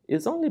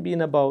 it's only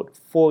been about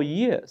 4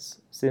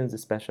 years since the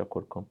special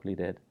court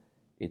completed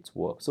its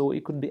work. So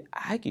it could be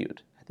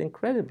argued, I think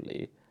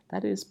credibly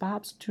that it is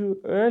perhaps too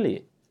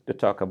early to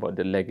talk about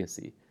the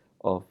legacy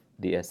of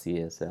the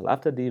SCSL.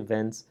 After the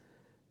events,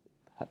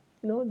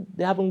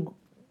 they haven't,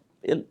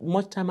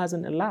 much time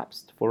hasn't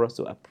elapsed for us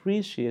to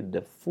appreciate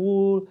the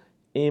full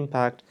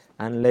impact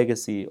and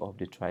legacy of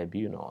the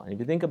tribunal. And if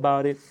you think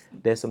about it,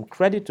 there's some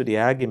credit to the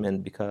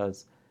argument,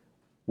 because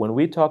when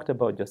we talked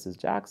about Justice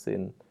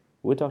Jackson,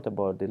 we talked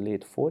about the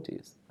late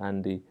 40s,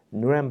 and the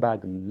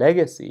Nuremberg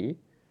legacy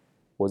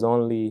was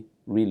only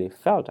really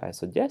felt, I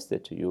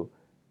suggested to you,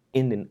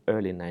 in the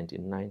early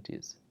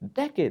 1990s,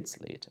 decades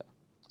later.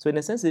 So in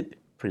a sense, it's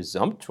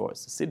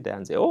presumptuous to sit there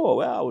and say, oh,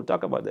 well, we'll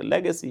talk about the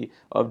legacy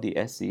of the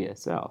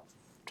SCSL.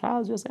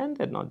 Trials just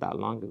ended not that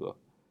long ago.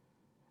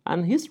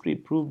 And history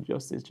proved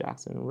Justice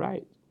Jackson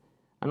right.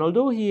 And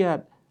although he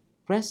had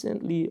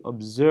presently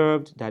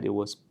observed that it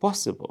was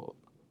possible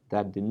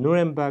that the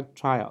Nuremberg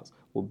trials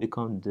would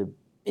become the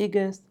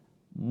biggest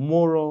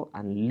moral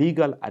and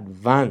legal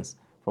advance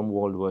from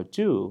World War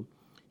II,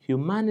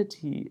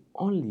 humanity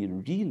only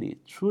really,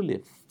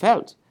 truly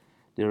felt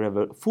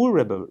the full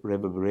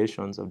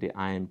reverberations of the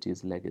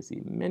IMT's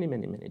legacy many,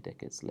 many, many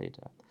decades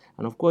later.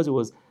 And of course, it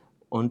was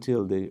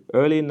until the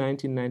early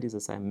 1990s,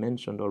 as I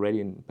mentioned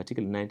already, in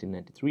particularly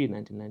 1993,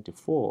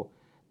 1994,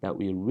 that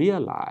we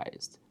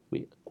realized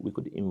we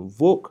could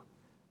invoke,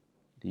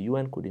 the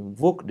UN could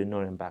invoke the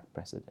Nuremberg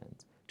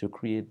precedent to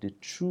create the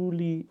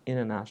truly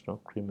international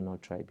criminal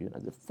tribunal,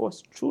 the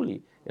first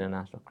truly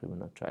international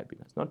criminal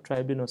tribunal. It's not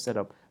tribunal set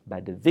up by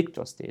the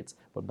victor states,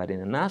 but by the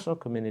international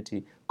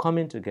community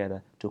coming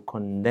together to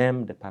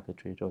condemn the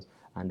perpetrators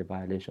and the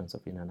violations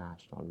of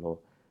international law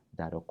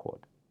that occurred.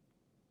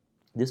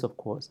 This, of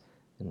course,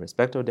 in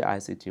respect of the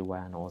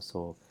ICTY and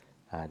also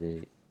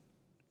the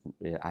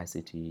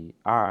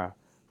ICTR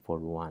for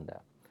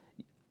Rwanda.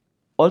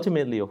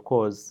 Ultimately, of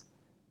course,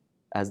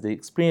 as the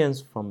experience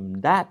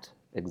from that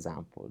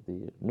example,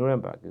 the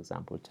Nuremberg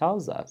example,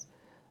 tells us,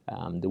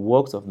 the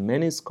works of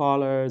many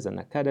scholars and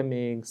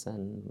academics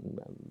and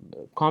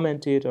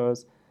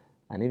commentators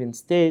and even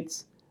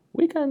states,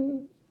 we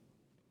can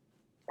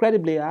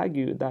credibly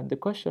argue that the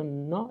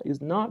question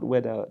is not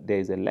whether there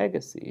is a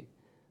legacy,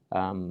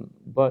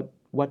 but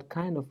what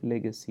kind of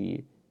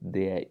legacy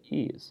there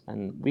is.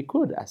 And we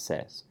could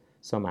assess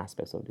some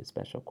aspects of the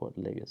special court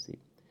legacy.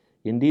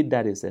 Indeed,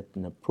 that is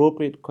an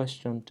appropriate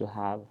question to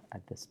have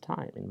at this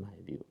time, in my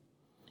view.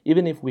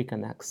 Even if we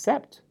can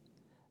accept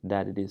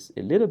that it is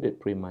a little bit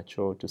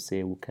premature to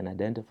say we can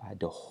identify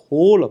the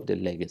whole of the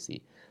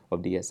legacy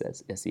of the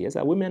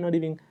SCSL, we may not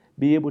even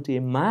be able to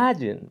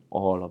imagine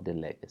all of the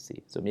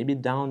legacy. So maybe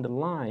down the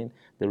line,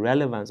 the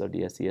relevance of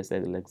the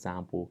SCSL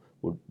example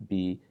would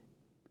be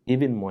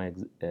even more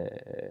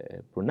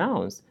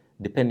pronounced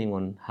depending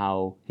on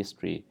how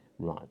history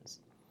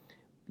runs.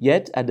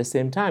 Yet, at the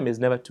same time, it's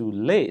never too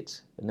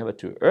late, never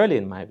too early,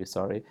 in my view,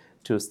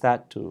 to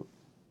start to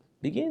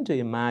begin to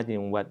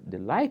imagine what the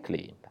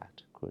likely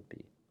impact could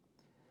be.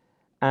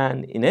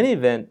 And in any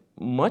event,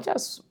 much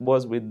as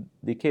was with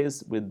the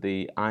case with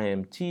the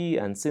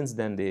IMT and since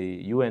then the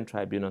UN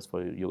tribunals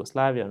for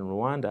Yugoslavia and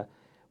Rwanda,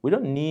 we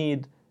don't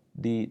need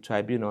the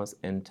tribunal's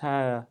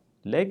entire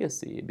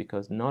legacy,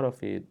 because not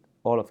of it,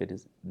 all of it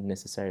is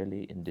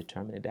necessarily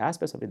indeterminate. The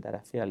aspects of it that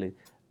are fairly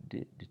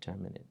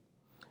determinate.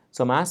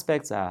 Some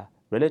aspects are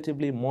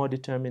relatively more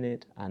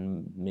determinate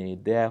and may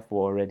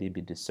therefore already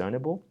be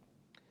discernible.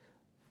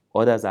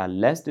 Others are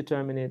less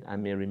determinate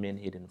and may remain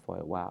hidden for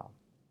a while,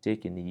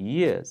 taking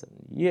years and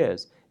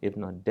years, if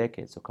not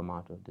decades, to come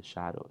out of the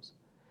shadows.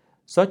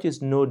 Such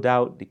is no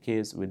doubt the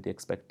case with the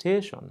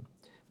expectation,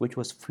 which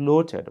was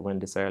floated when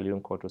the Sierra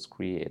Leone Court was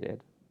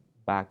created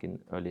back in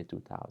early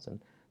 2000,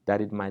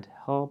 that it might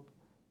help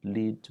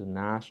lead to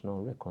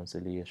national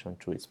reconciliation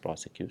through its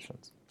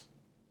prosecutions.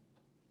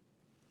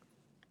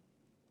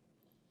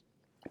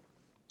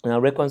 Now,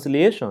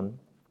 reconciliation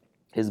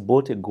is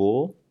both a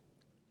goal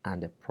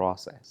and a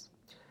process.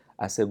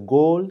 As a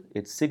goal,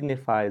 it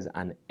signifies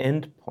an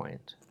end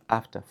point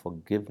after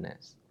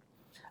forgiveness.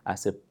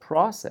 As a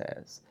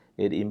process,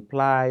 it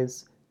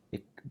implies a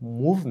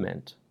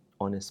movement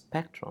on a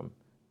spectrum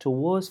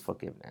towards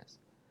forgiveness.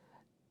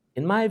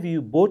 In my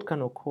view, both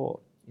can occur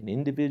in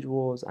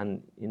individuals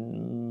and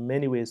in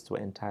many ways to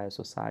entire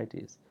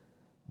societies.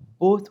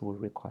 Both will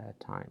require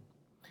time.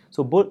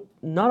 So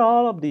not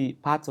all of the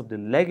parts of the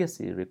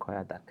legacy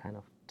require that kind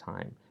of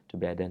time to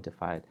be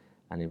identified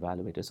and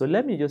evaluated. So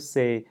let me just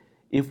say,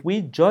 if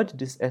we judge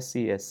this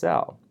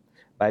SCSL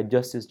by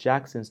Justice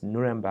Jackson's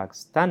Nuremberg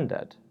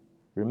standard,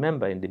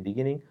 remember in the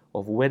beginning,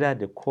 of whether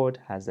the court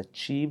has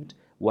achieved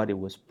what it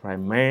was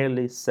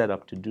primarily set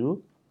up to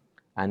do,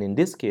 and in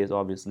this case,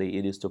 obviously,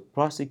 it is to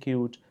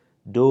prosecute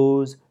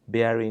those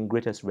bearing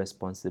greatest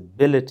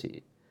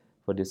responsibility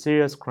for the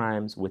serious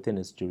crimes within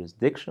its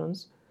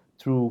jurisdictions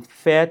through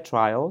fair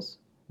trials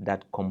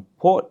that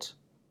comport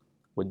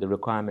with the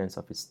requirements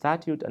of its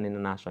statute and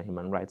international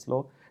human rights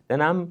law,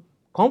 then I'm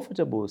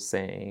comfortable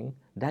saying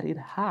that it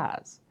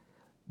has.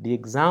 The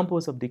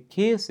examples of the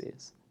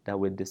cases that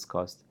were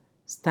discussed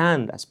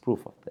stand as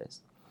proof of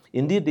this.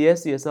 Indeed, the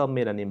SCSL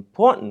made an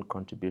important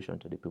contribution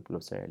to the people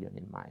of Sierra Leone,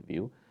 in my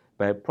view,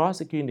 by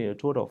prosecuting a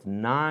total of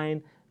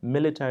 9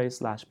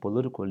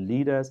 military/political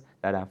leaders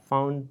that are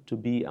found to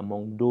be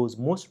among those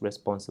most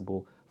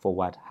responsible for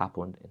what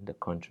happened in the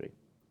country.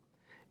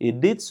 It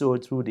did so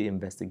through the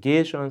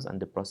investigations and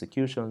the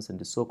prosecutions in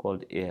the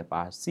so-called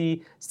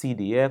AFRC,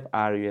 CDF,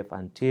 RUF,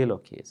 and Taylor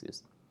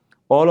cases,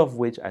 all of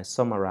which I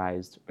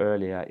summarized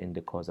earlier in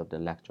the course of the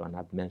lecture and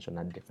I've mentioned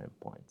at different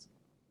points.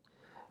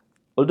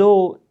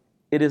 Although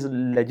it is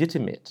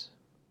legitimate,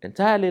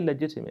 entirely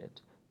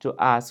legitimate, to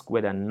ask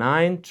whether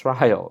 9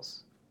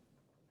 trials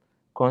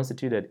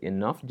constituted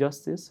enough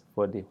justice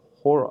for the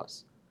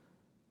horrors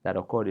that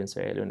occurred in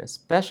Sierra Leone,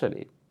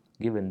 especially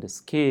given the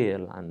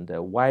scale and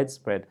the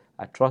widespread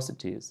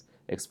atrocities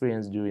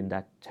experienced during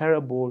that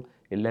terrible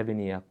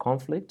 11-year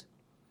conflict,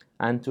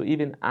 and to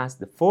even ask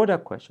the further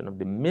question of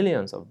the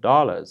millions of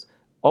dollars,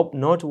 up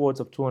northwards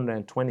of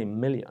 220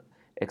 million,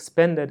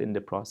 expended in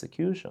the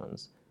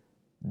prosecutions,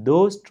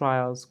 those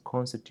trials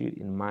constitute,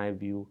 in my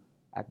view,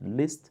 at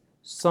least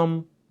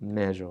some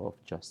measure of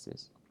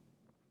justice.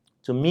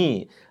 To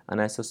me,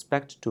 and I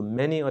suspect to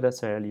many other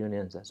Sierra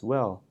Leoneans as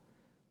well,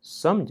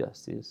 some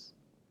justice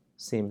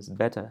seems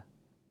better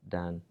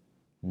than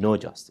no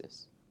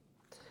justice.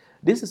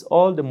 This is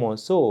all the more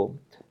so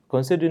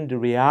considering the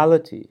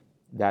reality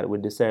that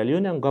with the Sierra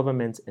Leonean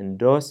government's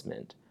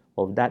endorsement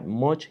of that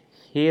much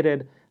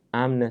hated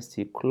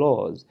amnesty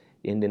clause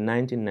in the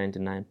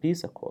 1999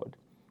 peace accord,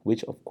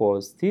 which of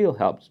course still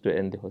helped to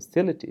end the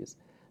hostilities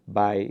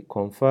by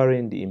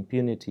conferring the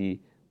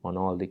impunity on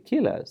all the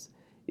killers,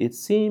 it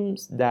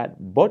seems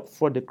that but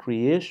for the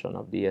creation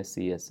of the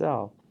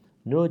SCSL,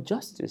 no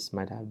justice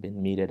might have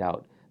been meted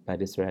out by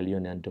the Sierra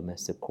Leonean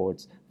domestic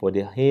courts for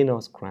the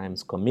heinous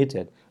crimes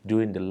committed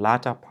during the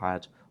latter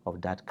part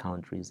of that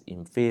country's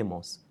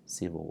infamous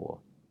civil war.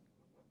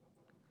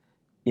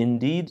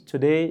 Indeed,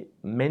 today,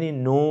 many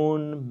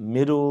known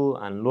middle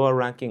and lower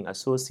ranking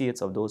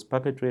associates of those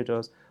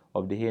perpetrators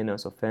of the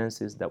heinous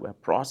offenses that were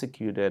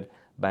prosecuted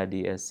by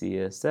the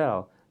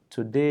SCSL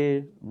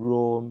today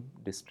roam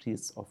the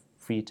streets of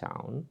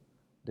Freetown,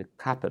 the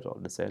capital,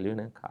 the Sierra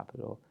Leonean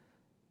capital,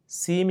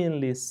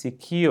 seemingly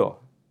secure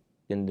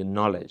in the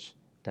knowledge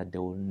that they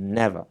will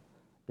never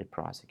be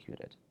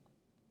prosecuted.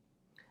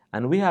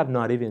 And we have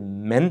not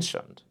even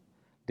mentioned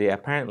the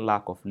apparent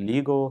lack of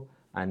legal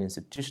and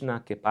institutional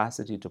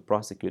capacity to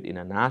prosecute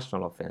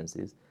international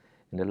offenses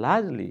in the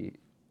largely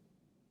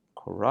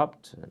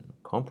corrupt and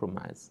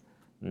compromised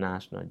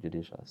national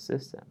judicial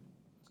system.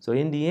 So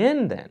in the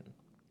end,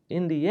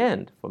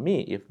 for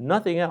me, if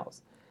nothing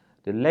else,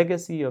 the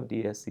legacy of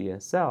the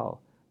SCSL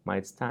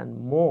might stand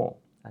more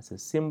as a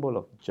symbol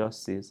of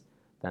justice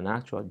than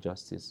actual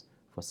justice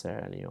for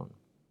Sierra Leone.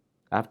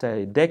 After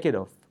a decade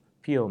of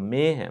pure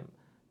mayhem,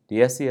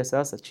 the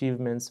SCSL's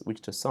achievements,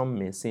 which to some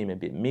may seem a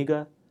bit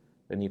meager,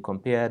 when you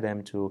compare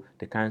them to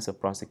the kinds of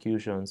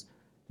prosecutions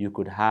you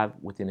could have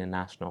within a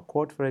national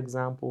court, for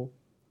example,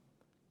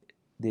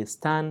 they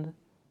stand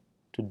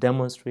to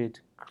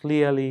demonstrate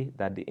clearly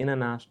that the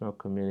international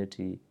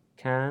community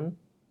can,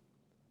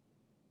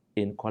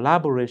 in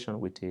collaboration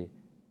with a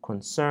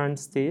concerned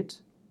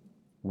state,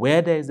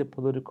 where there is a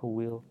political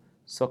will,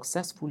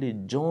 successfully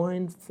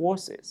join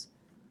forces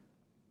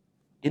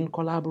in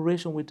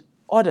collaboration with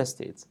other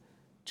states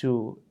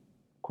to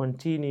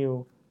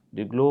continue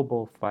the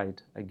global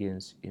fight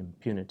against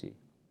impunity.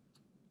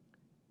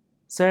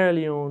 Sierra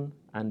Leone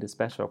and the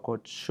Special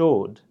Court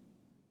showed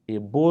a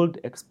bold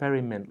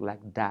experiment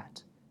like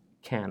that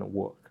can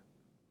work.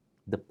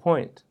 The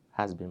point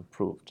has been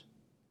proved,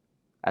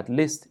 at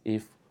least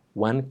if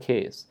one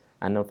case,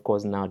 and of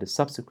course now the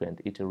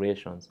subsequent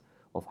iterations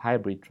of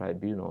hybrid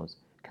tribunals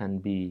can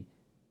be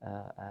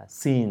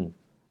seen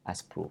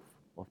as proof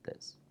of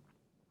this.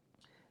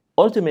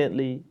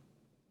 Ultimately,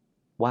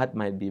 what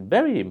might be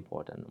very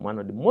important, one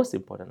of the most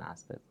important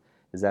aspects,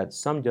 is that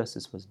some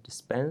justice was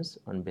dispensed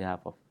on behalf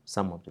of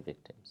some of the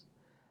victims.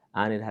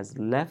 And it has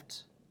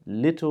left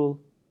little,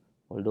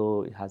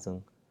 although it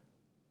hasn't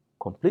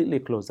completely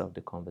closed out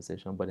the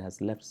conversation, but it has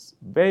left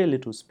very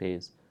little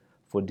space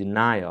for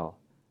denial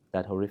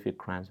that horrific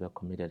crimes were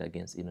committed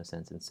against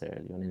innocents in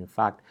Sierra Leone. In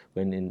fact,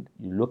 when you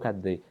look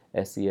at the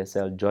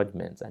SCSL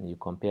judgments and you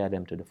compare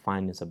them to the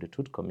findings of the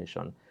Truth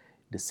Commission,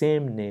 the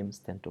same names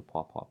tend to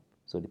pop up.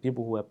 So the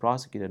people who were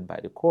prosecuted by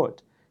the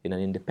court in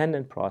an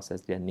independent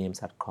process, their names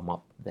had come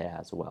up there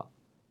as well.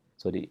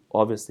 So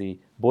obviously,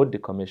 both the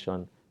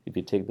commission, if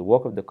you take the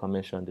work of the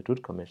commission, the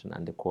Truth Commission,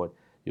 and the court,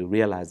 you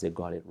realize they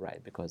got it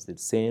right because the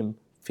same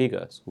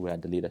figures who were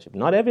at the leadership,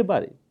 not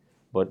everybody,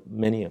 but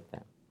many of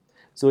them.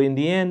 So in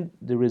the end,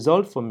 the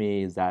result for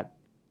me is that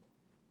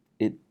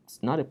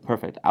it's not a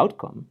perfect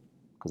outcome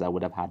because I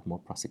would have had more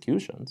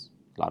prosecutions.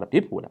 A lot of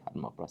people would have had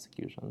more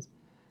prosecutions.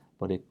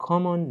 But a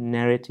common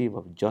narrative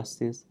of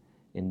justice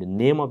in the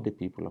name of the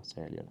people of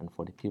Sierra Leone and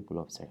for the people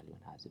of Sierra Leone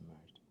has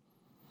emerged.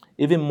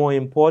 Even more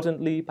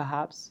importantly,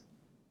 perhaps,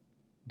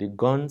 the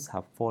guns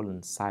have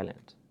fallen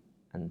silent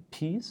and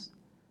peace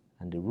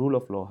and the rule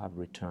of law have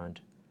returned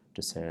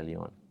to Sierra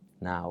Leone.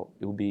 Now,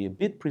 it will be a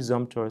bit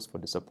presumptuous for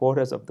the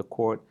supporters of the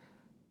court,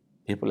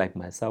 people like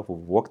myself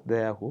who've worked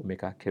there, who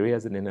make our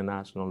careers in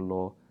international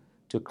law,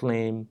 to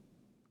claim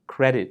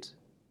credit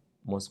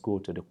must go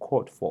to the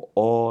court for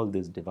all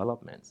these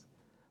developments.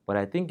 But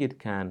I think it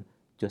can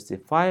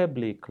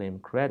justifiably claim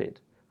credit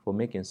for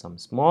making some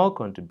small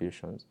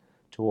contributions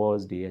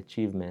towards the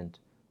achievement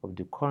of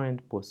the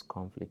current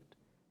post-conflict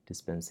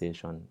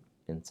dispensation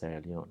in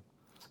Sierra Leone.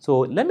 So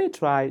let me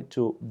try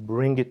to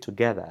bring it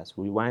together as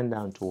we wind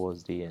down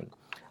towards the end.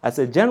 As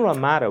a general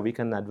matter, we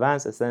can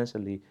advance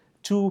essentially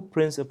two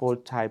principal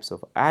types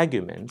of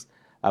arguments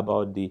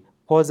about the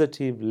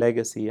positive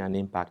legacy and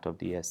impact of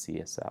the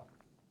SCSL.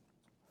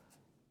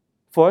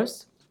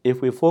 First,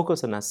 if we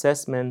focus on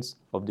assessments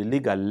of the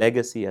legal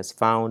legacy as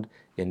found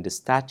in the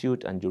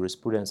statute and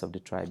jurisprudence of the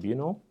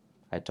tribunal,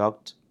 I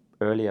talked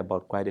earlier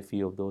about quite a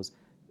few of those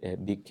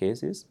big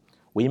cases,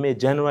 we may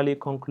generally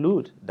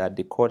conclude that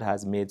the court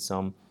has made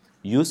some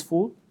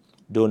useful,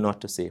 though not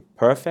to say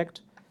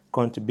perfect,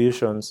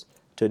 contributions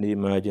to the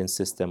emerging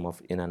system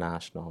of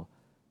international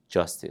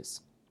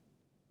justice.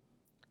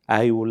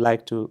 I would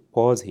like to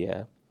pause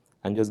here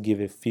and just give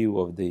a few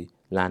of the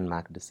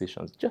landmark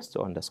decisions just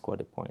to underscore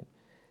the point.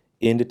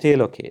 In the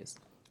Taylor case,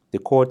 the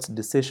court's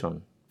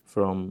decision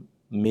from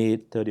May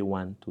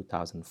 31,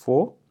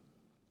 2004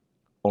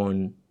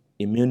 on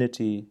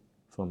immunity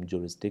from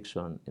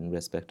jurisdiction in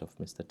respect of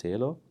Mr.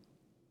 Taylor,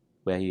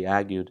 where he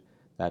argued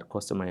that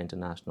customary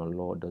international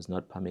law does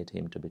not permit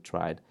him to be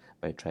tried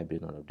by a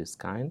tribunal of this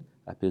kind,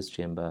 appeals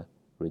chamber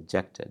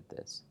rejected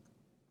this.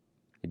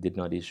 It did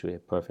not issue a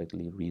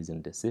perfectly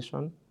reasoned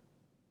decision,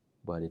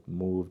 but it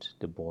moved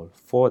the ball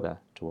further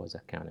towards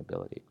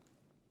accountability.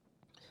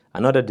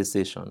 Another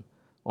decision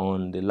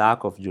on the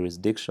lack of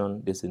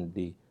jurisdiction, this in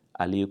the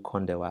Aliu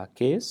Kondewa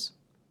case,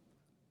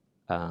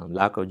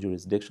 lack of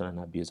jurisdiction and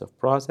abuse of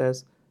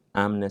process,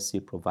 amnesty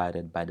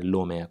provided by the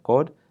Lome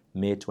Accord,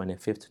 May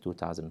 25,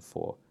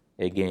 2004.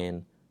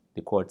 Again,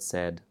 the court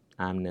said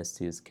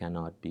amnesties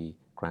cannot be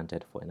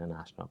granted for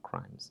international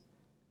crimes.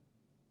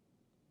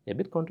 A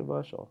bit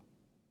controversial,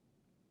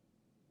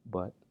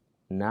 but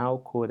now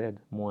quoted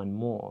more and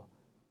more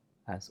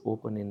as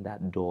opening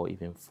that door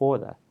even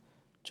further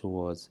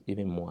towards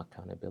even more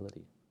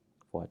accountability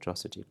for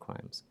atrocity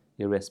crimes,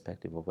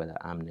 irrespective of whether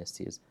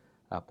amnesties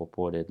are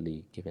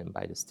purportedly given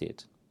by the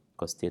state,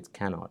 because states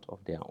cannot, of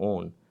their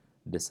own,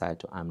 decide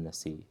to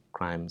amnesty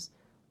crimes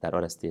that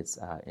other states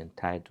are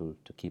entitled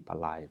to keep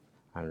alive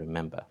and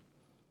remember.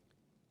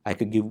 I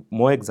could give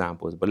more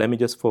examples, but let me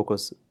just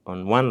focus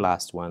on one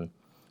last one,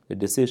 the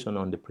decision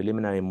on the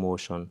preliminary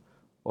motion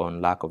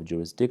on lack of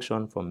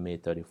jurisdiction from May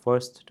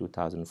 31st,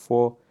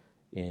 2004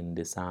 in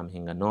the Sam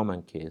Hinga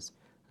Norman case,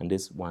 and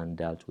this one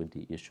dealt with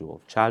the issue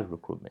of child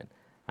recruitment.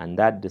 And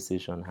that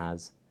decision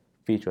has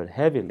featured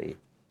heavily,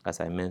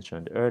 as I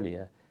mentioned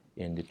earlier,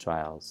 in the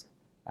trials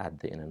at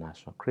the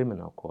International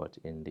Criminal Court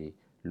in the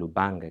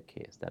Lubanga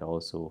case that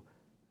also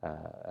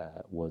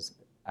was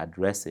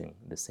addressing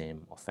the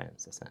same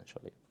offense,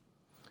 essentially.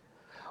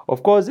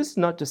 Of course, this is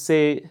not to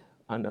say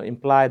and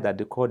imply that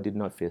the court did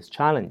not face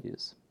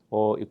challenges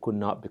or it could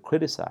not be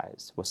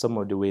criticized for some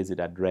of the ways it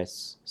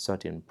addressed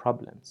certain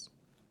problems.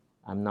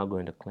 I'm not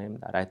going to claim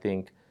that. I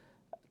think,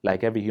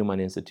 like every human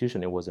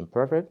institution, it wasn't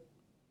perfect.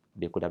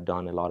 They could have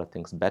done a lot of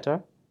things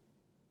better,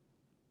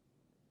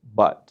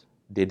 but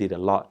they did a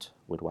lot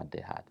with what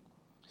they had.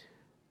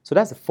 So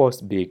that's the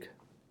first big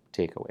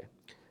takeaway.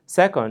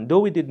 Second, though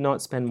we did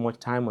not spend much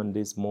time on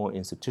these more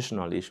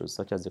institutional issues,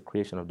 such as the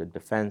creation of the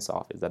Defense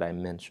Office that I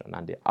mentioned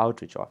and the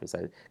Outreach Office,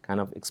 I kind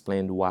of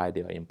explained why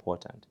they are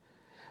important,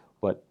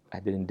 but I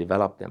didn't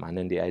develop them. And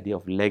then the idea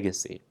of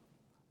legacy,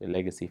 the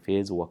legacy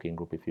phase working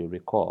group, if you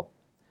recall,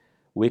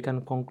 we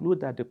can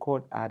conclude that the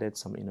court added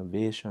some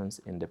innovations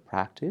in the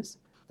practice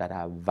that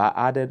have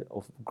added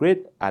of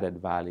great added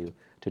value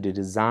to the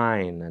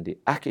design and the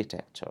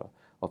architecture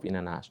of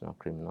international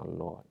criminal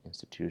law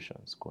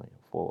institutions going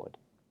forward.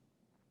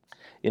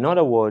 In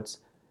other words,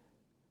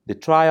 the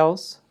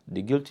trials,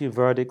 the guilty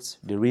verdicts,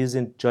 the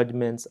reasoned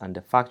judgments, and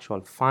the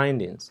factual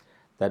findings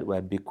that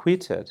were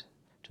bequeathed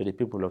to the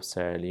people of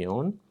Sierra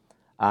Leone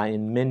are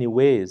in many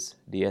ways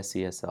the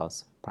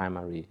SCSL's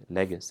primary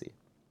legacy.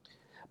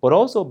 But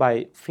also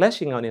by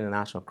fleshing out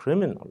international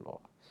criminal law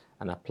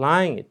and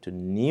applying it to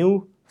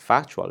new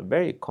factual,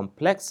 very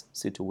complex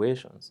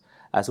situations,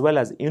 as well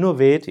as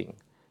innovating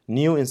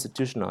new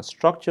institutional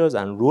structures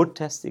and road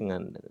testing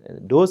and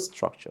those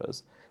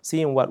structures,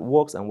 seeing what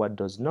works and what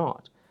does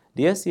not,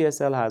 the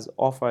SCSL has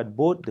offered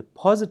both the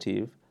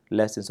positive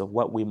lessons of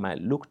what we might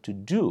look to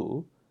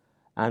do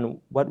and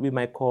what we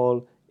might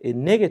call a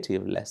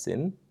negative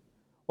lesson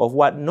of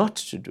what not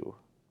to do.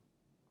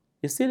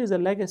 It still is a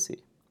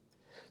legacy.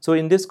 So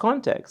in this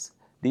context,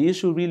 the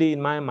issue really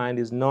in my mind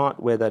is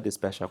not whether the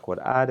special court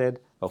added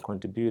or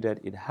contributed.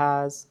 It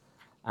has,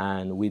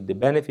 and with the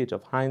benefit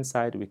of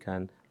hindsight, we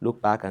can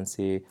look back and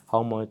say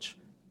how much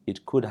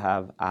it could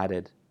have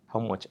added, how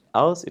much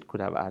else it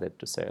could have added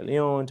to Sierra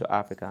Leone, to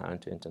Africa,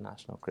 and to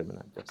international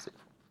criminal justice.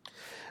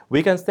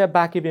 We can step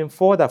back even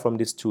further from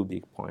these two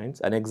big points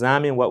and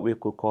examine what we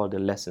could call the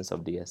lessons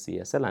of the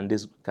SCSL, and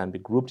this can be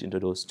grouped into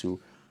those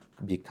two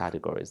big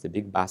categories, the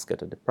big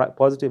basket of the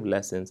positive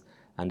lessons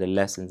and the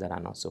lessons that are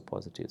not so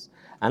positive.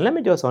 And let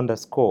me just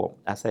underscore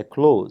as I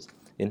close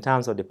in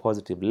terms of the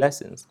positive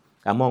lessons,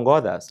 among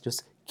others,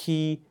 just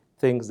key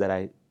things that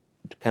I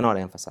cannot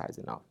emphasize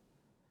enough.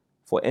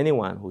 For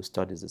anyone who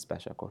studies the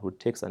special court, who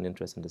takes an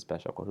interest in the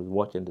special court, who's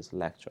watching this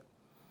lecture,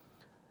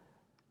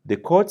 the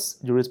court's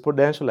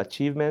jurisprudential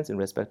achievements in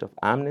respect of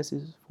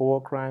amnesties for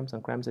war crimes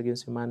and crimes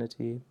against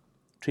humanity,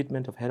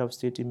 treatment of head of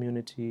state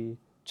immunity,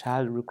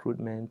 child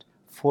recruitment,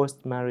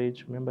 forced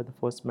marriage, remember the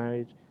forced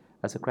marriage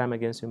as a crime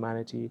against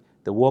humanity,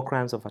 the war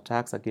crimes of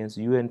attacks against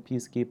UN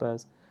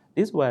peacekeepers,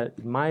 these were,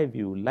 in my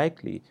view,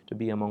 likely to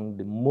be among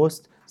the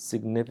most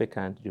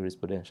significant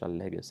jurisprudential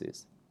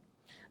legacies.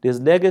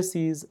 These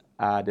legacies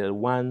are the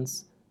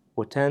ones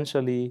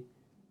potentially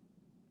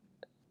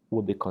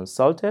will be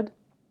consulted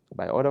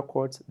by other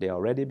courts. They are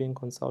already being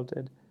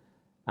consulted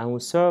and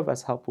will serve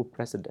as helpful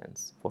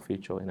precedents for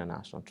future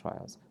international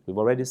trials. We've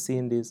already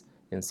seen this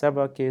in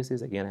several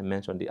cases. Again, I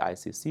mentioned the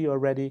ICC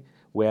already,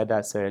 where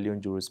that Sierra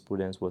Leone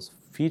jurisprudence was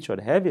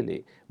featured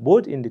heavily,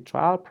 both in the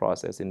trial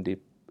process, in the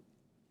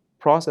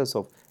process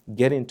of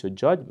getting to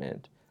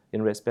judgment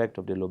in respect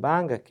of the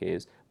Lubanga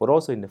case, but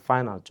also in the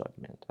final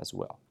judgment as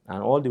well,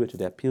 and all the way to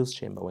the appeals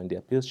chamber, when the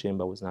appeals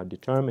chamber was now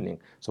determining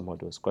some of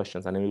those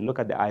questions. And when you look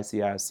at the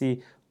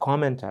ICRC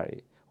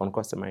commentary on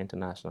customary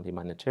international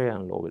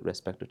humanitarian law with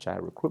respect to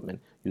child recruitment,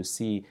 you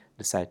see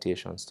the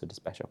citations to the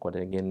special court.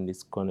 And again,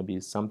 it's going to be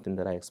something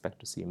that I expect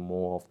to see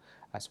more of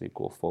as we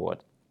go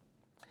forward.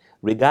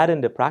 Regarding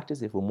the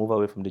practice, if we move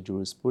away from the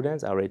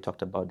jurisprudence, I already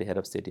talked about the head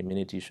of state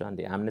immunity issue and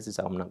the amnesty,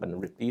 so I'm not going to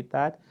repeat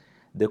that.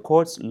 The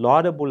court's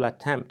laudable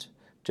attempt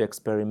to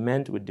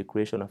experiment with the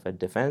creation of a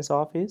defense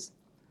office,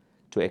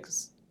 to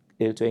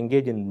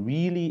engage in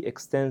really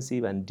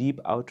extensive and deep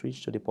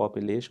outreach to the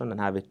population and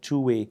have a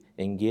two-way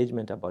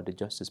engagement about the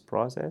justice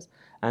process,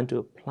 and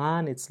to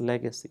plan its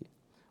legacy,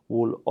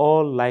 will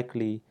all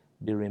likely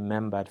be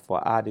remembered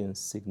for adding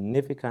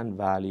significant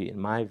value, in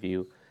my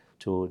view,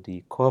 to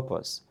the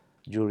corpus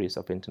juris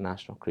of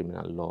international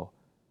criminal law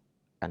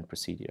and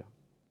procedure.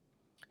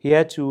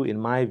 Here too, in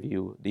my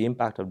view, the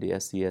impact of the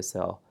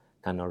SCSL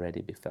can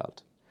already be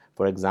felt.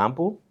 For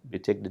example, we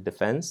take the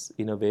defense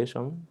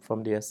innovation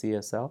from the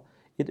SCSL.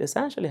 It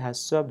essentially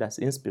has served as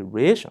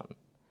inspiration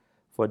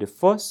for the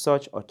first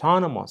such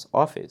autonomous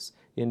office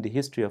in the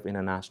history of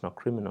international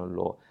criminal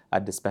law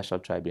at the Special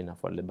Tribunal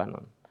for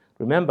Lebanon.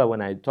 Remember,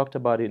 when I talked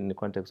about it in the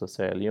context of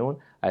Sierra Leone,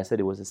 I said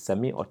it was a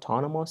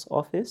semi-autonomous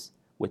office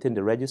within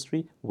the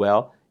registry.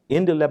 Well,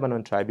 in the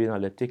Lebanon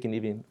Tribunal, they've taken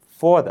even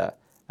further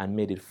and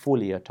made it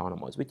fully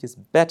autonomous, which is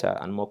better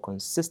and more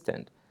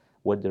consistent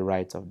with the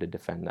rights of the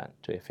defendant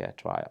to a fair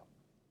trial.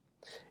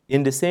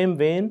 In the same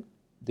vein,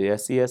 the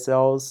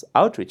SCSL's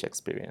outreach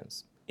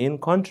experience in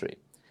country,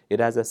 it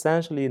has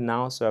essentially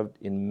now served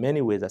in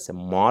many ways as a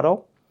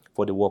model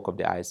for the work of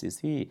the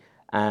ICC.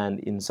 And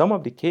in some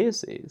of the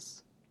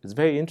cases, it's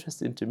very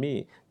interesting to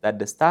me that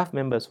the staff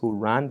members who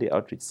ran the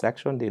outreach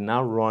section, they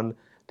now run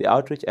the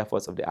outreach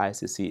efforts of the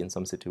ICC in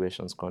some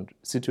situation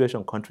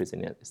countries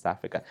in East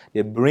Africa.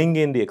 They bring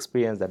in the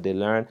experience that they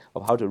learn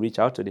of how to reach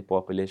out to the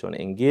population,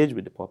 engage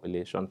with the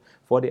population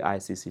for the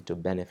ICC to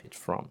benefit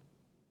from.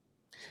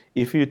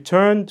 If you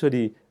turn to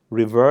the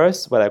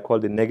reverse, what I call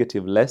the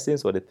negative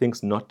lessons or the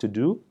things not to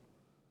do,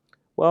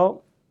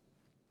 well,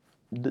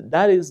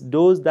 that is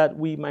those that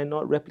we might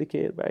not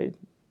replicate, right?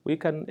 We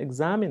can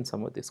examine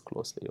some of this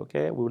closely,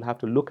 okay? We will have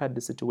to look at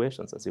the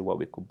situations and see what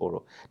we could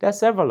borrow. There are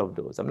several of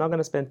those. I'm not going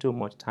to spend too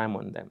much time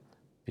on them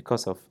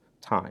because of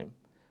time.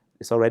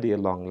 It's already a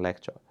long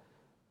lecture.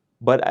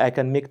 But I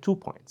can make 2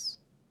 points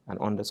and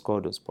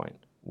underscore those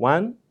points.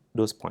 One,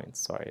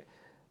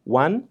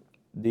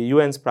 the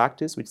UN's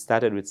practice, which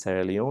started with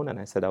Sierra Leone, and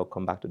I said I'll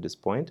come back to this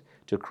point,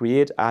 to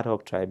create ad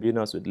hoc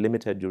tribunals with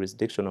limited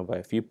jurisdiction over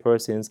a few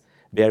persons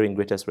bearing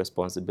greatest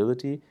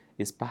responsibility,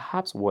 is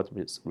perhaps worth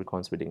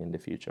reconsidering in the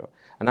future.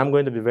 And I'm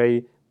going to be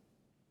very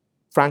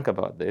frank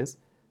about this.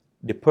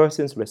 The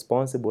persons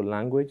responsible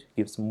language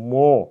gives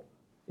more,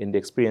 in the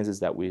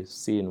experiences that we've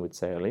seen with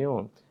Sierra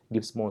Leone,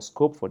 gives more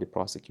scope for the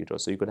prosecutor.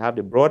 So you could have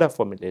the broader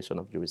formulation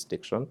of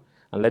jurisdiction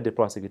and let the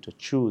prosecutor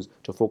choose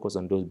to focus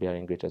on those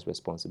bearing greatest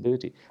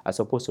responsibility, as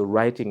opposed to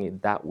writing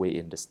it that way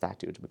in the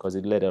statute, because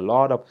it led a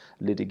lot of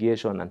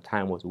litigation and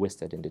time was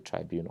wasted in the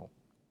tribunal.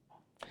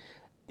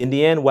 In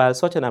the end, while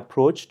such an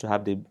approach to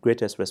have the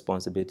greatest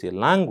responsibility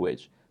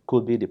language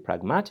could be the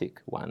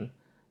pragmatic one,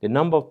 the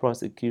number of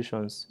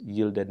prosecutions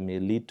yielded may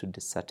lead to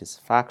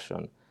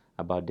dissatisfaction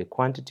about the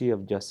quantity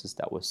of justice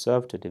that was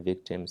served to the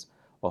victims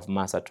of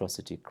mass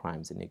atrocity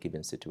crimes in a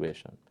given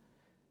situation.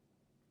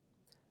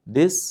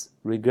 This,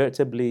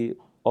 regrettably,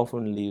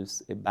 often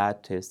leaves a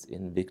bad taste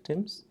in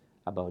victims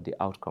about the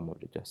outcome of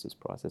the justice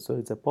process. So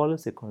it's a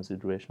policy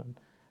consideration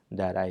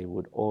that I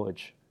would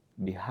urge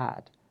be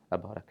had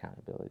about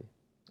accountability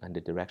and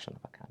the direction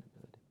of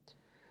accountability.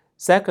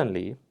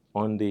 Secondly,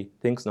 on the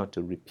things not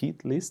to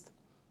repeat list,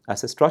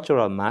 as a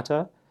structural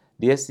matter,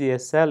 The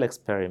SCSL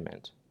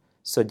experiment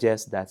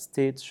suggests that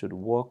states should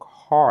work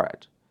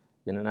hard,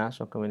 the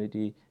international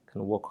community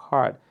can work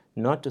hard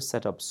not to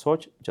set up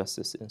such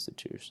justice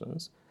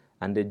institutions,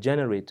 and they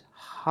generate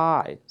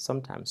high,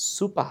 sometimes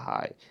super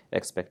high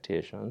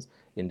expectations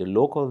in the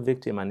local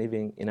victim and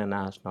even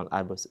international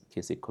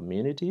advocacy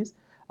communities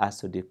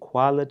as to the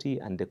quality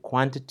and the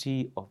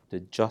quantity of the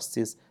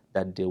justice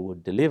that they will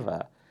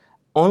deliver,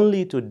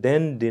 only to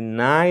then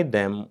deny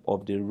them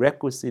of the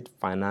requisite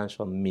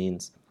financial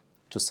means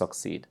to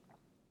succeed.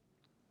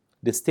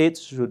 The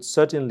states should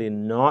certainly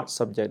not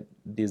subject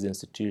these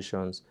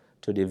institutions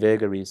to the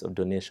vagaries of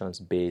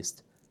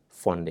donations-based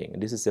funding.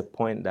 This is a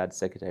point that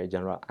Secretary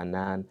General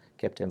Annan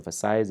kept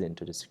emphasizing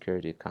to the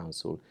Security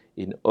Council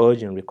in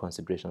urging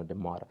reconsideration of the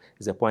model.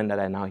 It's a point that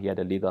I now hear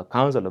the Legal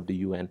Counsel of the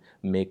UN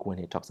make when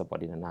he talks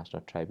about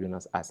international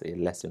tribunals as a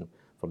lesson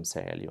from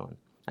Sierra Leone.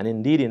 And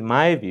indeed, in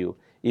my view,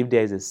 if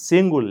there is a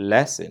single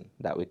lesson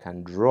that we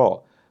can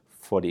draw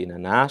for the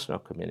international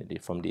community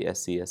from the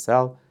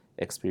SCSL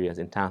experience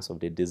in terms of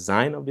the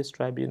design of these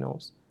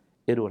tribunals,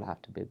 it will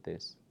have to be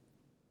this.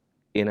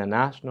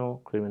 International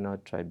criminal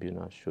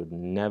tribunals should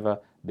never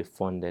be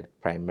funded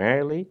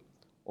primarily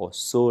or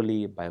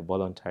solely by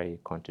voluntary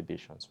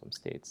contributions from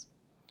states.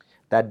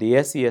 That the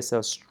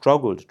SCSL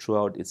struggled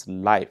throughout its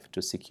life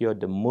to secure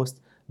the most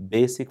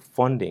basic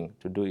funding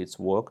to do its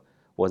work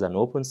was an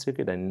open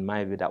secret, and in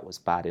my view that was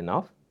bad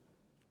enough.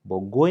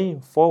 But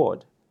going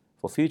forward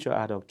for future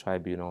ad hoc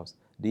tribunals,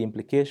 the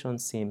implication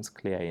seems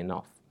clear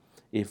enough.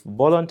 If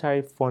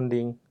voluntary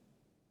funding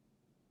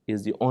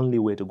is the only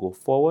way to go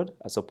forward,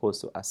 as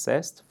opposed to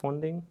assessed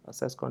funding,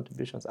 assessed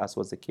contributions, as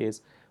was the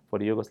case for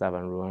the Yugoslav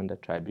and Rwanda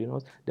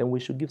tribunals, then we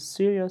should give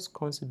serious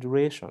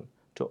consideration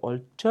to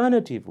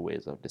alternative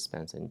ways of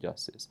dispensing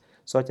justice,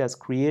 such as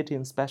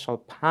creating special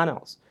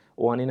panels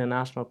or an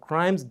international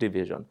crimes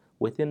division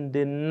within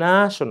the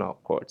national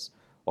courts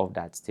of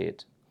that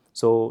state.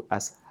 So,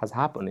 as has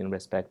happened in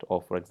respect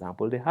of, for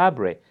example, the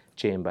Habre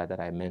chamber that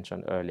I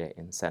mentioned earlier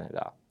in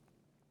Senegal.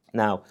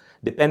 Now,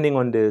 depending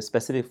on the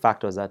specific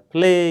factors at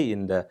play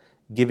in the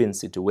given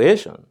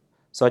situation,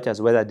 such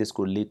as whether this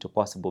could lead to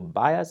possible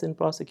bias in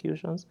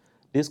prosecutions,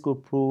 this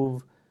could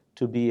prove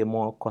to be a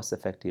more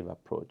cost-effective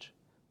approach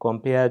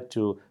compared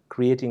to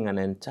creating an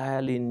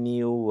entirely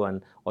new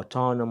and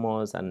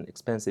autonomous and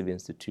expensive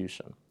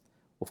institution.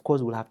 Of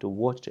course, we'll have to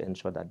watch to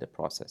ensure that the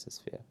process is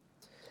fair.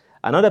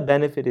 Another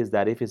benefit is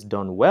that if it's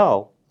done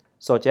well,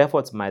 such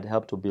efforts might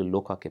help to build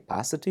local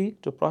capacity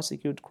to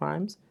prosecute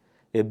crimes,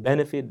 a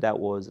benefit that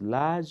was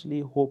largely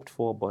hoped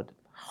for but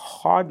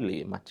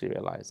hardly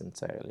materialized in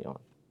Sierra Leone.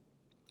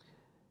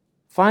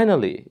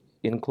 Finally,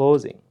 in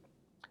closing,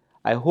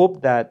 I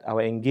hope that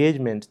our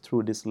engagement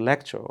through this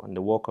lecture on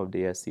the work of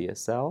the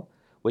SCSL,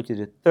 which is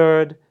the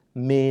third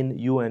main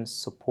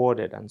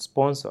UN-supported and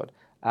sponsored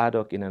ad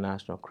hoc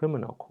international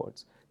criminal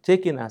courts,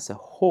 taken as a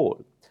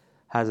whole,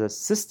 has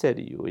assisted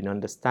you in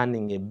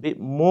understanding a bit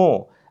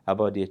more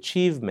about the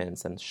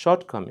achievements and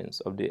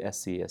shortcomings of the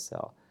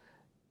SCSL.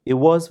 It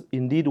was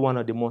indeed one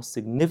of the most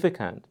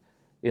significant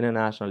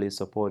internationally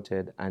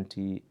supported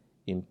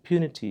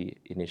anti-impunity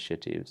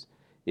initiatives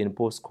in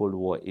post-Cold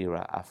War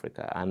era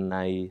Africa. And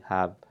I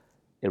have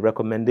a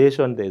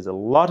recommendation. There's a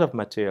lot of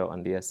material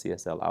on the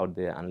SCSL out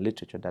there and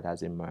literature that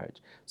has emerged.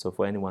 So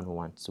for anyone who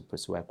wants to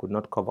pursue, I could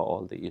not cover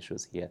all the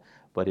issues here,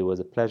 but it was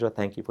a pleasure.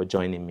 Thank you for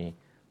joining me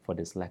for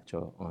this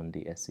lecture on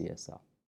the SCSL.